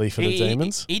on really for the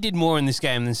Demons. He did more in this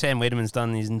game than Sam Wiedemann's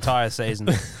done his entire season.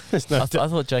 I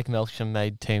thought Jake Melksham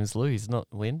made teams lose, not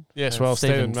win. Yes, well,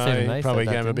 Stephen May probably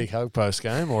gave him a big hug post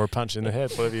game or a punch in the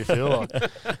head, whatever you feel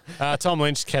like. Tom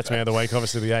Lynch, Cat's Man of the Week.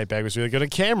 Obviously, the 8 bag was really good. And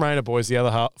Cam Rayner, boys, the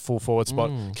other full forward spot.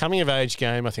 Coming of age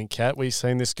game, I think, Cat. We've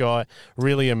seen this guy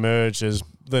really emerge as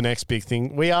the next big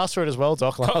thing. We asked for it as well,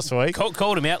 Doc, last week.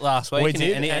 Called him out last week. We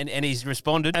did. And he's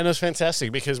responded. And it was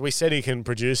fantastic because we said he can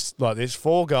produce like this.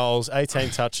 4 goals, 18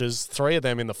 touches, 3 of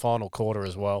them in the final quarter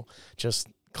as well. Just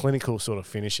clinical sort of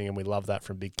finishing, and we love that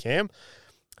from Big Cam.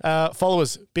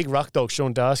 Followers, big ruck dog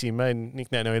Sean Darcy made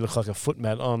Nick Nato look like a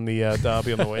footmat on the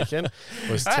derby on the weekend.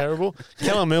 It was terrible.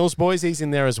 Callum Mills, boys, he's in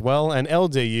there as well. And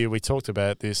LDU, we talked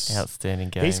about this. Outstanding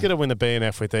game. He's going to win the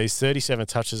BNF with these 37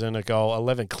 touches and a goal,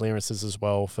 11 clearances as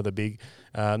well for the big,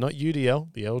 not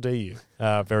UDL, the LDU.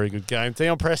 Very good game.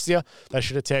 Dion Prestia, they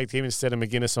should have tagged him instead of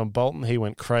McGuinness on Bolton. He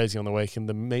went crazy on the weekend,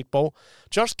 the meatball.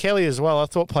 Josh Kelly as well, I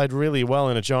thought played really well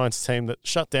in a Giants team that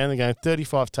shut down the game.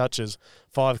 35 touches,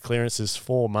 5 clearances,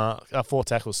 4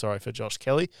 tackles, for Josh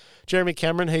Kelly. Jeremy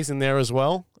Cameron, he's in there as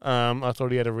well. I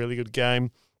thought he had a really good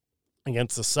game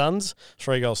against the Suns.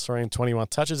 3 goals, 3 and 21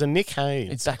 touches. And Nick Haynes.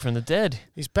 He's back from the dead.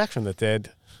 He's back from the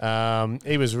dead.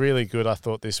 He was really good, I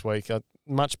thought, this week.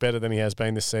 Much better than he has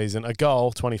been this season. A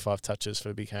goal, 25 touches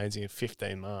for Big Hainsey and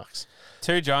 15 marks.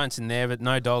 2 Giants in there, but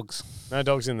no dogs. No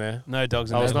dogs in there. No dogs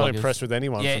in I there. was not impressed with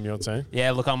anyone from your team.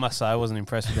 Yeah, look, I must say I wasn't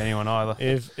impressed with anyone either.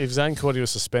 If Zane Cordy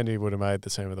was suspended, he would have made the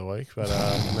team of the week. But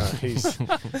no, he's...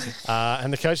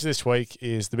 and the coach this week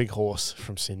is the big horse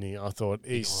from Sydney. I thought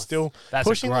he's still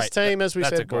pushing this team, as we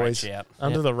said, boys,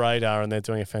 under the radar, and they're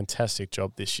doing a fantastic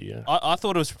job this year. I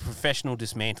thought it was a professional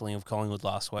dismantling of Collingwood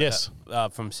last week. Yes.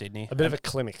 From Sydney. A bit of a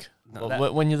clinic.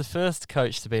 Well, when you're the first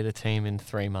coach to beat a team in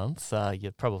 3 months,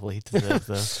 you probably deserve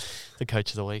the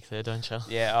coach of the week there, don't you?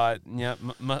 Yeah, I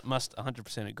must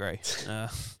 100% agree.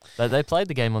 They played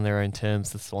the game on their own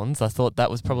terms, the Swans. I thought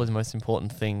that was probably the most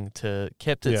important thing.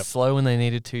 Kept it slow when they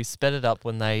needed to, sped it up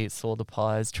when they saw the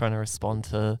Pies trying to respond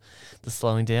to the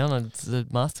slowing down. And it's a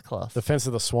masterclass. The fence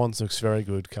of the Swans looks very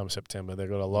good come September. They've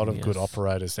got a lot of good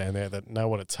operators down there that know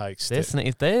what it takes.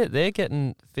 If they're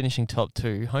getting finishing top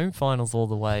 2, home finals all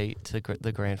the way to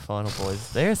the grand final,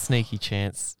 boys. They're a sneaky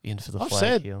chance in for the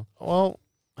flag here. Well,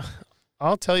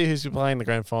 I'll tell you who's playing the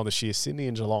grand final this year: Sydney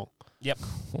and Geelong. Yep.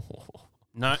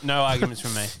 No arguments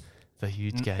from me. It's a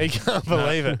huge game. He can't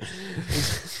believe it.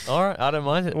 All right, I don't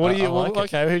mind it. What do you?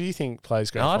 Okay, who do you think plays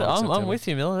grand final? I'm with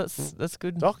you, Miller. That's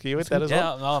good. Doc, you with that as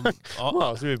well?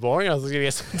 Well, it's a bit boring. I was going to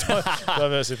get some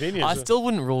diverse opinions. I still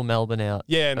wouldn't rule Melbourne out.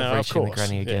 Yeah, no, of course. The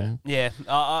granny again. Yeah,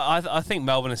 I think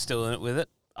Melbourne is still in it with it.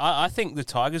 I think the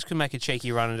Tigers could make a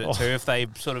cheeky run at it too if they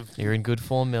sort of... You're in good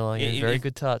form, Miller. You're in very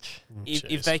good touch.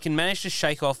 If they can manage to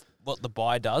shake off what the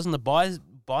bye does, and the bye's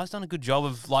done a good job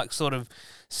of sort of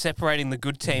separating the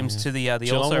good teams to the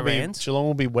also-rans. Geelong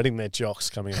will be wetting their jocks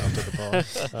coming after the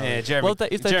bye. Yeah,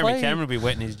 Jeremy Cameron will be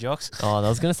wetting his jocks. Oh, I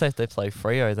was going to say if they play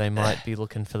Freo, they might be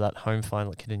looking for that home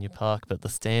final at Kardinia Park, but the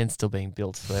stand's still being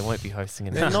built, so they won't be hosting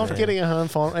it. They're not getting a home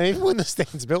final. And even when the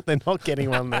stand's built, they're not getting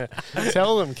one there.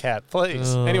 Tell them, Kat,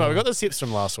 please. Anyway, we got the tips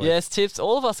from last week. Yes, tips.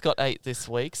 All of us got 8 this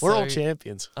week. We're all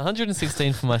champions.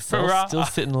 116 for myself, still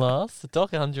sitting last.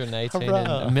 Doc 118,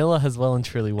 and Miller has well and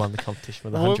truly won the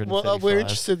competition with 135. Well, we're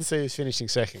interested to see who's finishing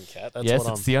second, Kat. Yes,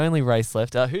 it's the only race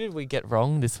left. Who did we get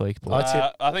wrong this week, boys?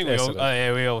 I think we all.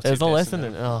 We all. There's a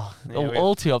lesson.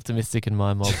 All too optimistic in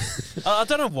my mob. I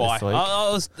don't know why.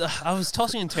 I was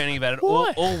tossing and turning about it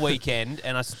all weekend,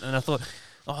 and I thought,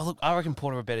 look, I reckon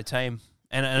Port are a better team.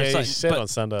 And it's you said on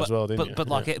Sunday as well, didn't you? But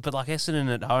like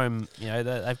Essendon at home,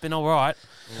 they've been all right.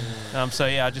 So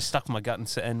I just stuck my gut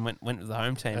and went with the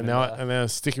home team. And now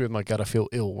sticking with my gut, I feel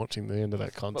ill watching the end of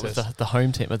that contest. The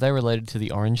home team, are they related to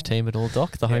the Orange team at all,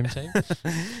 Doc? The home team?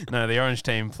 No, the Orange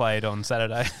team played on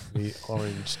Saturday. The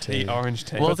Orange team.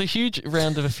 Well, it's a huge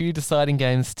round of a few deciding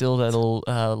games still that'll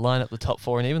line up the top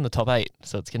 4 and even the top 8.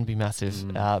 So it's going to be massive.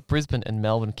 Brisbane and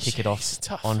Melbourne kick it off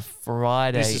on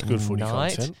Friday night. This is good footy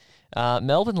content.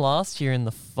 Melbourne last year in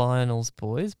the finals,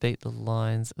 boys, beat the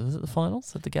Lions. Was it the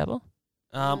finals at the Gabba?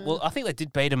 Well, I think they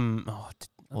did beat them.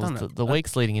 The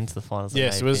weeks leading into the finals.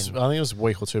 Yes, it was. I think it was a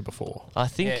week or 2 before. I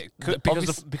think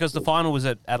because the final was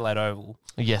at Adelaide Oval.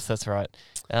 Yes, that's right.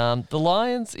 The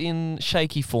Lions in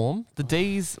shaky form. The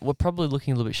D's were probably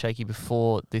looking a little bit shaky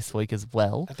before this week as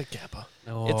well. At the Gabba.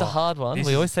 It's a hard one.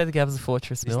 We always say the Gabba's a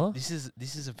fortress, Miller. This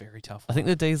is a very tough one. I think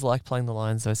the D's like playing the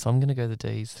Lions though, so I'm going to go the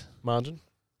D's. Margin?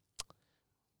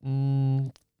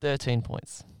 13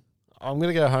 points. I'm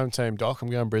going to go home team, Doc. I'm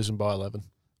going Brisbane by 11.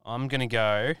 I'm going to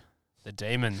go the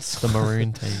Demons. The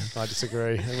Maroon team. I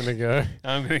disagree. I'm going to go.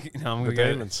 I'm going to The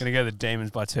Demons. go the Demons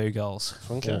by 2 goals.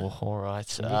 Okay. Oh, all right.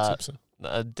 Some good tips.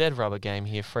 A dead rubber game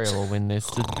here. Freo will win this.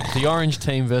 The orange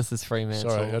team versus Fremantle.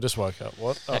 Sorry, I just woke up.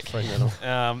 What? Oh, Fremantle.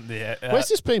 Where's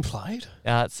this being played?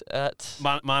 It's at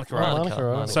Manuka Road. Manuka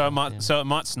Road. So it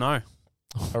might snow.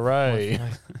 Hooray.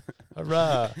 Oh,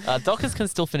 Hurrah. Dockers can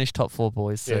still finish top 4,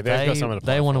 boys. So Yeah, they've got something to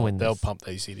play they want to for. win this. They'll pump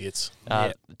these idiots.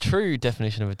 True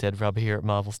definition of a dead rubber here at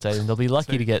Marvel Stadium. They'll be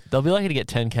lucky to get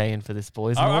 10K in for this,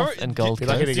 boys. North and Gold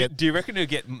Coast. Do you reckon it'll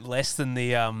get less than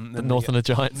the North and the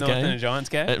Giants game? and the Giants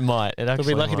game? It might. It actually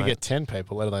They'll be lucky might. to get 10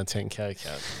 people, let alone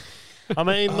 10K. I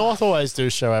mean, North always do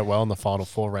show out well in the final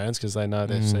 4 rounds because they know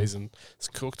their season is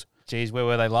cooked. Jeez, where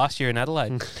were they last year in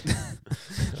Adelaide?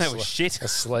 They were shit.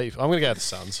 Asleep. I'm going to go to the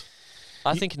Suns.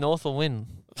 I think North will win.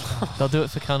 They'll do it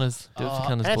for Cunners. Do it for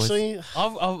Cunners, boys. Actually,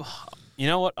 You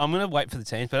know what? I'm going to wait for the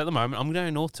teams, but at the moment, I'm going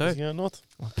to go North too. yeah, North.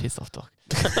 Oh, piss off, Doc.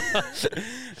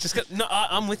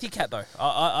 I'm with you, Cat. Though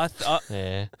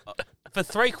Yeah, for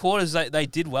 3 quarters, they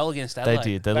did well against Adelaide. they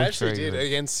did. They They looked actually very did good.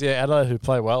 against Adelaide, who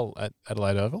play well at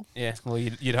Adelaide Oval. Yeah, well,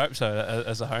 you'd hope so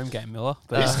as a home game, Miller.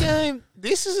 This game,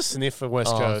 this is a sniff for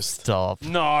West Oh, Coast. stop.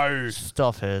 No,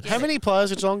 Stop it. How many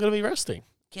players are Geelong going to be resting?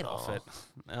 get off it.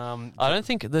 I don't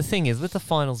think the thing is with the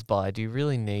finals bye. Do you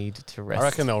really need to rest? I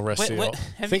reckon they'll rest you.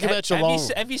 Think about have Geelong.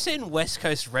 Have you seen West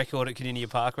Coast record at Kardinia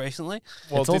Park recently?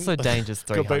 It's also dangerous.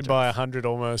 Got 300. beat by 100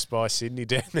 almost by Sydney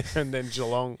down there, and then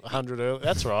Geelong 100 early.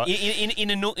 That's right. In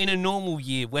a normal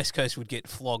year, West Coast would get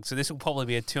flogged. So this will probably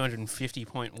be a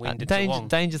 250-point win to Geelong.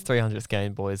 Danger's 300th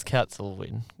game, boys. Cats will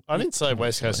win. I didn't say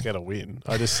West Coast get a win.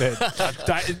 I just said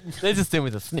They're just in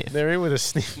with a sniff. they're in with a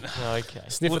sniff. Okay.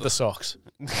 Sniff at the socks.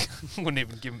 Wouldn't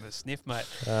even give him a sniff, mate.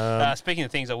 Um, Speaking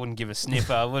of things I wouldn't give a sniff,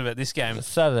 what about this game?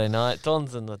 Saturday night,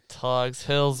 Dons and the Tigers,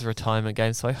 Hurl's retirement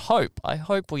game. So I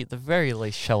hope we at the very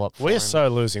least show up for we're him. so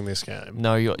losing this game.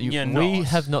 No, You're we not.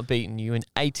 have not beaten you in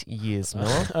 8 years,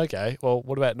 Miller. Okay, well,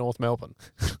 what about North Melbourne?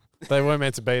 They weren't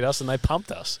meant to beat us, and they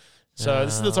pumped us. So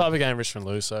this is the type of game Richmond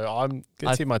lose. So I'm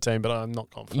going to tip my team, but I'm not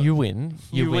confident. You win.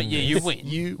 You win. win. You win.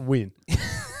 You win.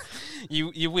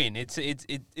 You win. It's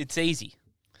easy.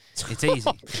 It's easy.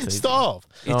 Stop.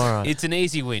 It's, All right. it's an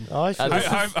easy win. I feel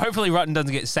Hopefully Rutten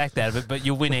doesn't get sacked out of it, but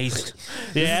you'll win easy.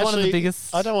 This is one of the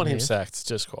biggest. I don't want him yeah. sacked,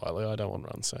 just quietly. I don't want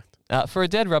Run sacked. For a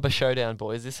dead rubber showdown,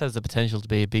 boys, this has the potential to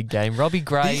be a big game. Robbie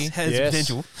Gray, This has Yes.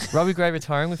 potential. Robbie Gray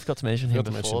retiring. We forgot to mention him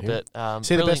Forgot to before, mention but Is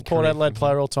he the brilliant best Port career Adelaide from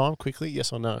player him. all time? Quickly,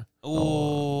 yes or no?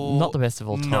 Ooh. Not the best of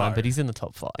all time, No. but he's in the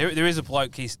top 5. There is a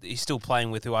bloke he's still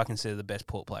playing with who I consider the best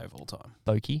Port player of all time.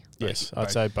 Bokey. Yes, Bokey.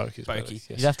 I'd say Boak is better. Bokey.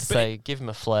 Yes. You'd have to But- say, give him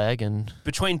a flag and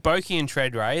Between Bokey and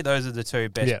Treadray, those are the 2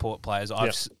 best Yeah. Port players I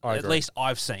at agree. least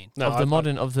I've seen. No, of I-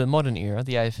 the modern era,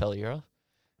 the AFL era,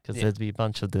 because Yeah. there'd be a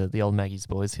bunch of the old Maggie's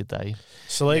boys who they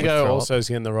Saligo throw also is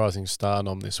getting the Rising Star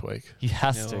nom this week. he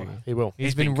has No. to. He will.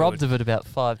 He's been been good. robbed of it about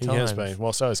 5 He times. has been.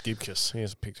 Well, so has Gibcus. He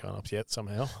hasn't picked one up yet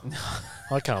somehow.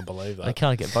 I can't believe They that.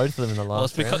 can't get both of them in the Well,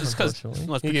 last round,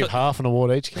 unfortunately. You give half an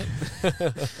award each, kid.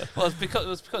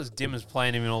 It's because Dimmer's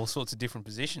playing him in all sorts of different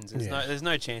positions. There's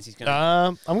no chance he's going to.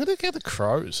 I'm going to get the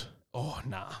Crows. Oh,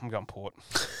 nah, I'm going Port.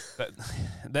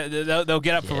 They'll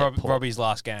get up for Yeah, Port. Robbie's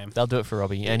last game. They'll do it for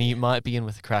Robbie, and he might be in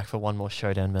with a crack for one more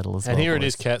showdown medal as well. And here it boys.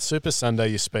 is, Cat. Super Sunday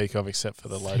you speak of, except for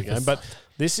the later Super game. But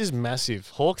this is massive.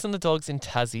 Hawks and the Dogs in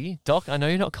Tassie. Doc, I know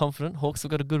you're not confident. Hawks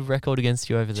have got a good record against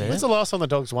you over there. When's the last time the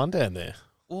Dogs won down there?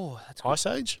 Oh, that's good. Ice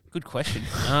Age? Good question.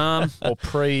 Or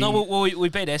pre... No, well, we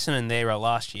beat Essendon there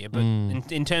last year, but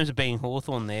in terms of beating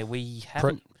Hawthorn there, we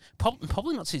haven't.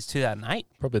 Probably not since 2008.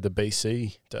 Probably the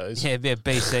BC days. Yeah,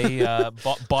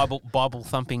 BC Bible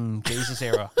thumping Jesus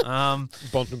era.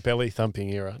 Bontempelli thumping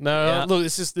era. No, Yeah. look,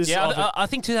 this is... I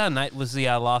think 2008 was the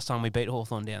last time we beat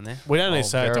Hawthorn down there. We don't need I'll to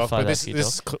say it, Doc, verify but that this for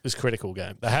you, is critical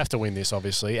game. They have to win this,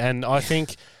 obviously. And I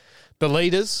think the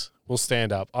leaders will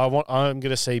stand up. I'm going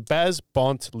to see Baz,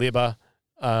 Bont, Libba,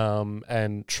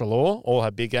 and Treloar all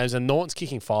have big games. And Norton's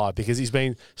kicking 5 because he's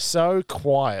been so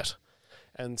quiet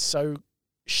and so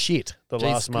shit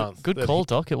last month. Good that call, he-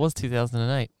 Doc. It was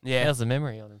 2008. Yeah. How's the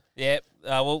memory on him? Yeah.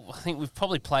 Well, I think we've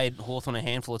probably played Hawthorn a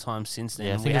handful of times since then.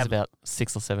 Yeah, I We think it's haven't- about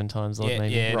 6 or 7 times odd, Yeah,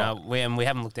 maybe. yeah. Right. No, we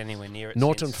haven't looked anywhere near it.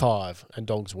 Norton since. 5 and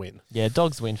Dogs win. Yeah,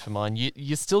 Dogs win for mine.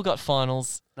 You still got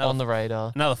finals No. on the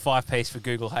radar. Another 5-piece for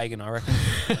Google Hagen, I reckon.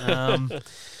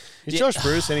 Is Yeah. Josh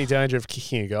Bruce any danger of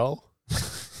kicking a goal?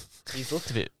 He's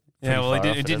looked a bit. Yeah, well, pretty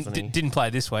he far off it, hasn't he? didn't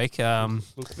play this week.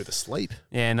 Looked a bit asleep.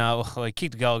 Yeah, no, well, he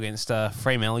kicked a goal against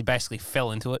Fremantle. He basically fell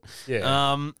into it.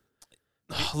 Yeah.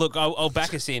 Look, I'll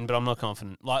back us in, but I'm not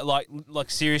confident. Like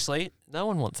seriously, No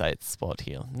one wants 8th spot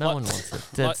here. No one wants it.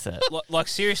 Dead set. Like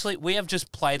seriously, we have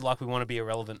just played like we want to be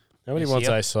irrelevant. Nobody wants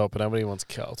ASOP, but nobody wants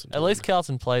Carlton. At least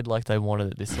Carlton played like they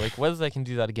wanted it this week. Whether they can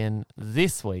do that again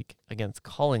this week against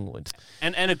Collingwood.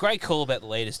 And a great call about the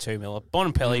leaders too, Miller.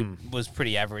 Bonampelli was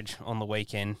pretty average on the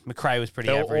weekend. McRae was pretty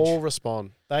They'll average. all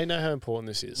respond. They know how important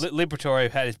this is.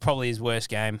 Liberatore had probably his worst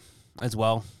game as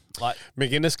well. Like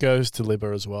McGuinness goes to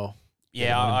Libba as well.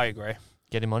 Yeah, I agree.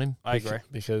 Get him on him. I agree.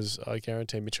 Because I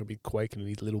guarantee Mitch will be quaking in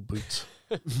his little boots.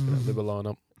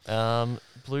 Libba lineup.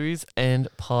 Blues and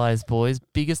Pies, boys.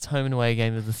 Biggest home and away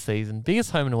game of the season.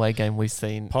 Biggest home and away game we've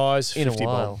seen Pies, in 50 a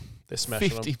while. bomb. They're smashing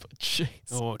 50. them. Jeez.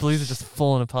 Oh, Blues are just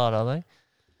falling apart, are they?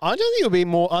 I don't think it'll be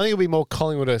more. I think it'll be more.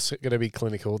 Collingwood are going to be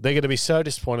clinical. They're going to be so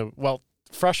disappointed. Well,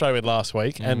 frustrated last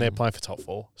week, and they're playing for top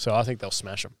 4. So I think they'll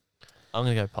smash them. I'm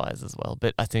going to go Pies as well,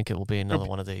 but I think it will be another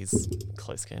one of these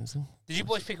close games. Did you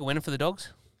boys pick a winner for the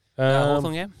Dogs?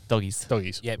 Hawthorn game? Doggies.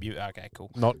 Doggies. Yep. Okay. Cool.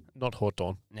 Not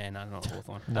Hawthorn. No, not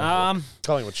Hawthorn. No.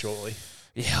 Collingwood shortly.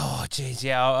 Yeah. Oh, jeez.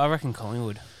 Yeah, I reckon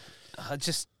Collingwood.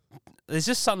 There's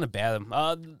just something about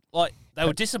them. Like they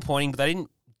were disappointing, but they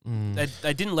didn't.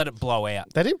 They didn't let it blow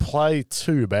out. They didn't play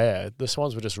too bad. The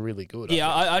Swans were just really good. Yeah,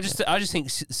 I just think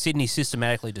Sydney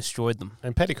systematically destroyed them.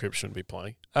 And Pettigrew shouldn't be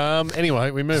playing. Anyway,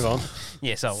 we move on.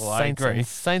 Yeah, so I agree.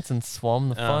 Saints and Swam,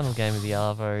 the final game of the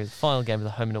Arvo, the final game of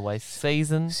the home and away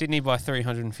season. Sydney by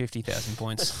 350,000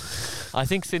 points. I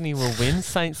think Sydney will win.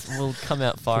 Saints will come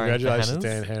out firing. Congratulations,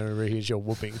 Dan Henry. Here's your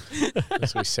whooping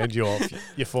as we send you off.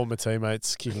 Your former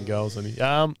teammates kicking goals on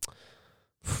you.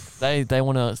 They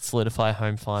want to solidify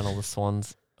home final. The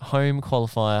Swans home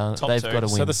qualifier. Top they've two. got to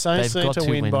win. So the Saints They've need got to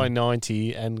win by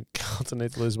 90, and Carlton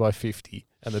need to lose by 50,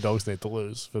 and the Dogs need to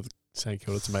lose for St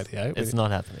Kilda to make the 8. It's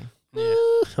not happening. Yeah.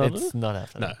 It's not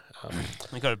happening. No.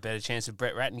 We got a better chance of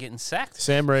Brett Ratton getting sacked.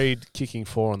 Sam Reid kicking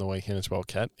 4 on the weekend as well,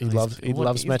 Cat. He loves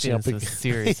matching up.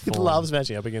 Serious He form. loves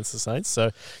matching up against the Saints. So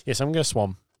yes, I'm going to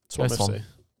Swam. Swam Go FC. Swam.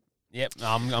 Yep,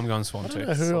 I'm going Swam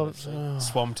too.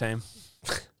 Swam team.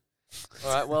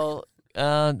 All right, well,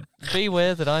 be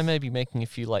aware that I may be making a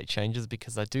few late changes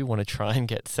because I do want to try and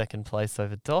get second place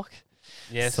over Doc.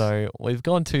 Yes. So we've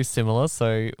gone too similar,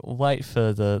 so wait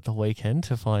for the weekend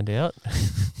to find out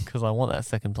because I want that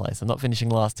second place. I'm not finishing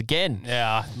last again.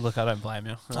 Yeah, look, I don't blame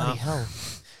you. Bloody hell.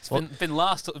 It's been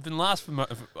last for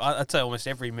I'd say almost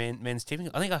every men's team.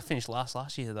 I think I finished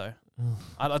last year though.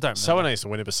 I don't remember. Someone needs to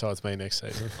win it besides me next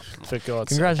season. For God's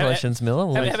sake. Congratulations,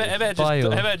 Miller. How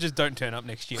about just don't turn up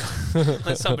next year?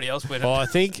 Let somebody else win it. Well,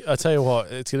 I tell you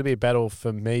what, it's going to be a battle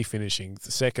for me finishing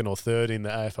second or third in the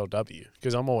AFLW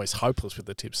because I'm always hopeless with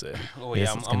the tips there. Oh Yes,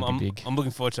 yeah, it's gonna be big. I'm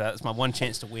looking forward to that. It's my one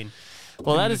chance to win.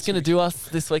 Well, that is going to do us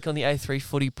this week on the A3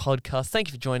 Footy Podcast. Thank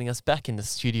you for joining us back in the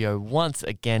studio once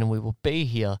again. We will be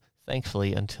here,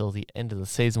 thankfully, until the end of the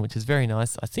season, which is very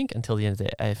nice. I think until the end of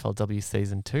the AFLW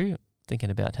season too. Thinking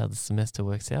about how the semester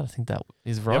works out. I think that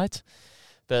is right.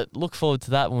 But look forward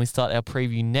to that when we start our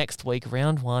preview next week,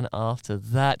 round 1 after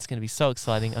that. It's going to be so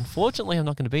exciting. Unfortunately, I'm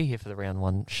not going to be here for the round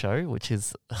 1 show, which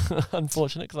is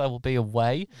unfortunate because I will be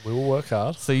away. We will work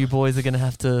hard. So you boys are going to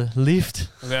have to lift.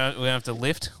 We're gonna have to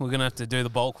lift. We're gonna have to do the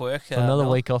bulk work. Another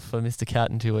week off for Mr. Cat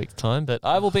in 2 weeks' time. But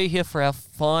I will be here for our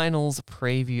finals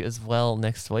preview as well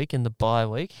next week in the bye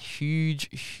week.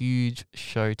 Huge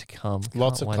show to come.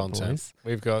 Lots Can't of wait, content. boys.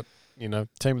 We've got,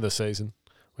 team of the season.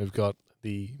 We've got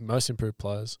the most improved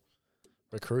players,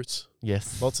 recruits,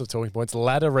 Yes. lots of talking points.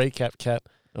 Ladder recap, Cat.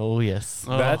 Oh, yes.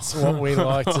 Oh. That's what we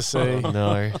like to see.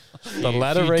 No. The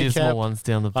ladder Few dismal recap. ones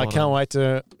down the I bottom. can't wait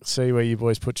to see where you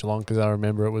boys put Geelong because I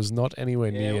remember it was not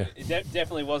anywhere Yeah, near. it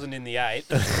definitely wasn't in the 8.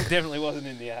 Definitely wasn't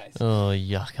in the 8. Oh,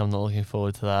 yuck. I'm not looking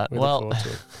forward to that. We look Well, forward to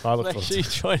it. I look make forward sure to you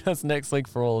it. join us next week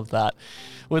for all of that.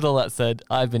 With all that said,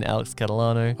 I've been Alex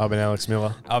Catalano. I've been Alex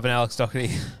Miller. I've been Alex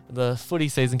Doherty. The footy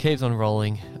season keeps on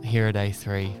rolling here at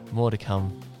A3. More to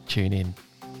come. Tune in.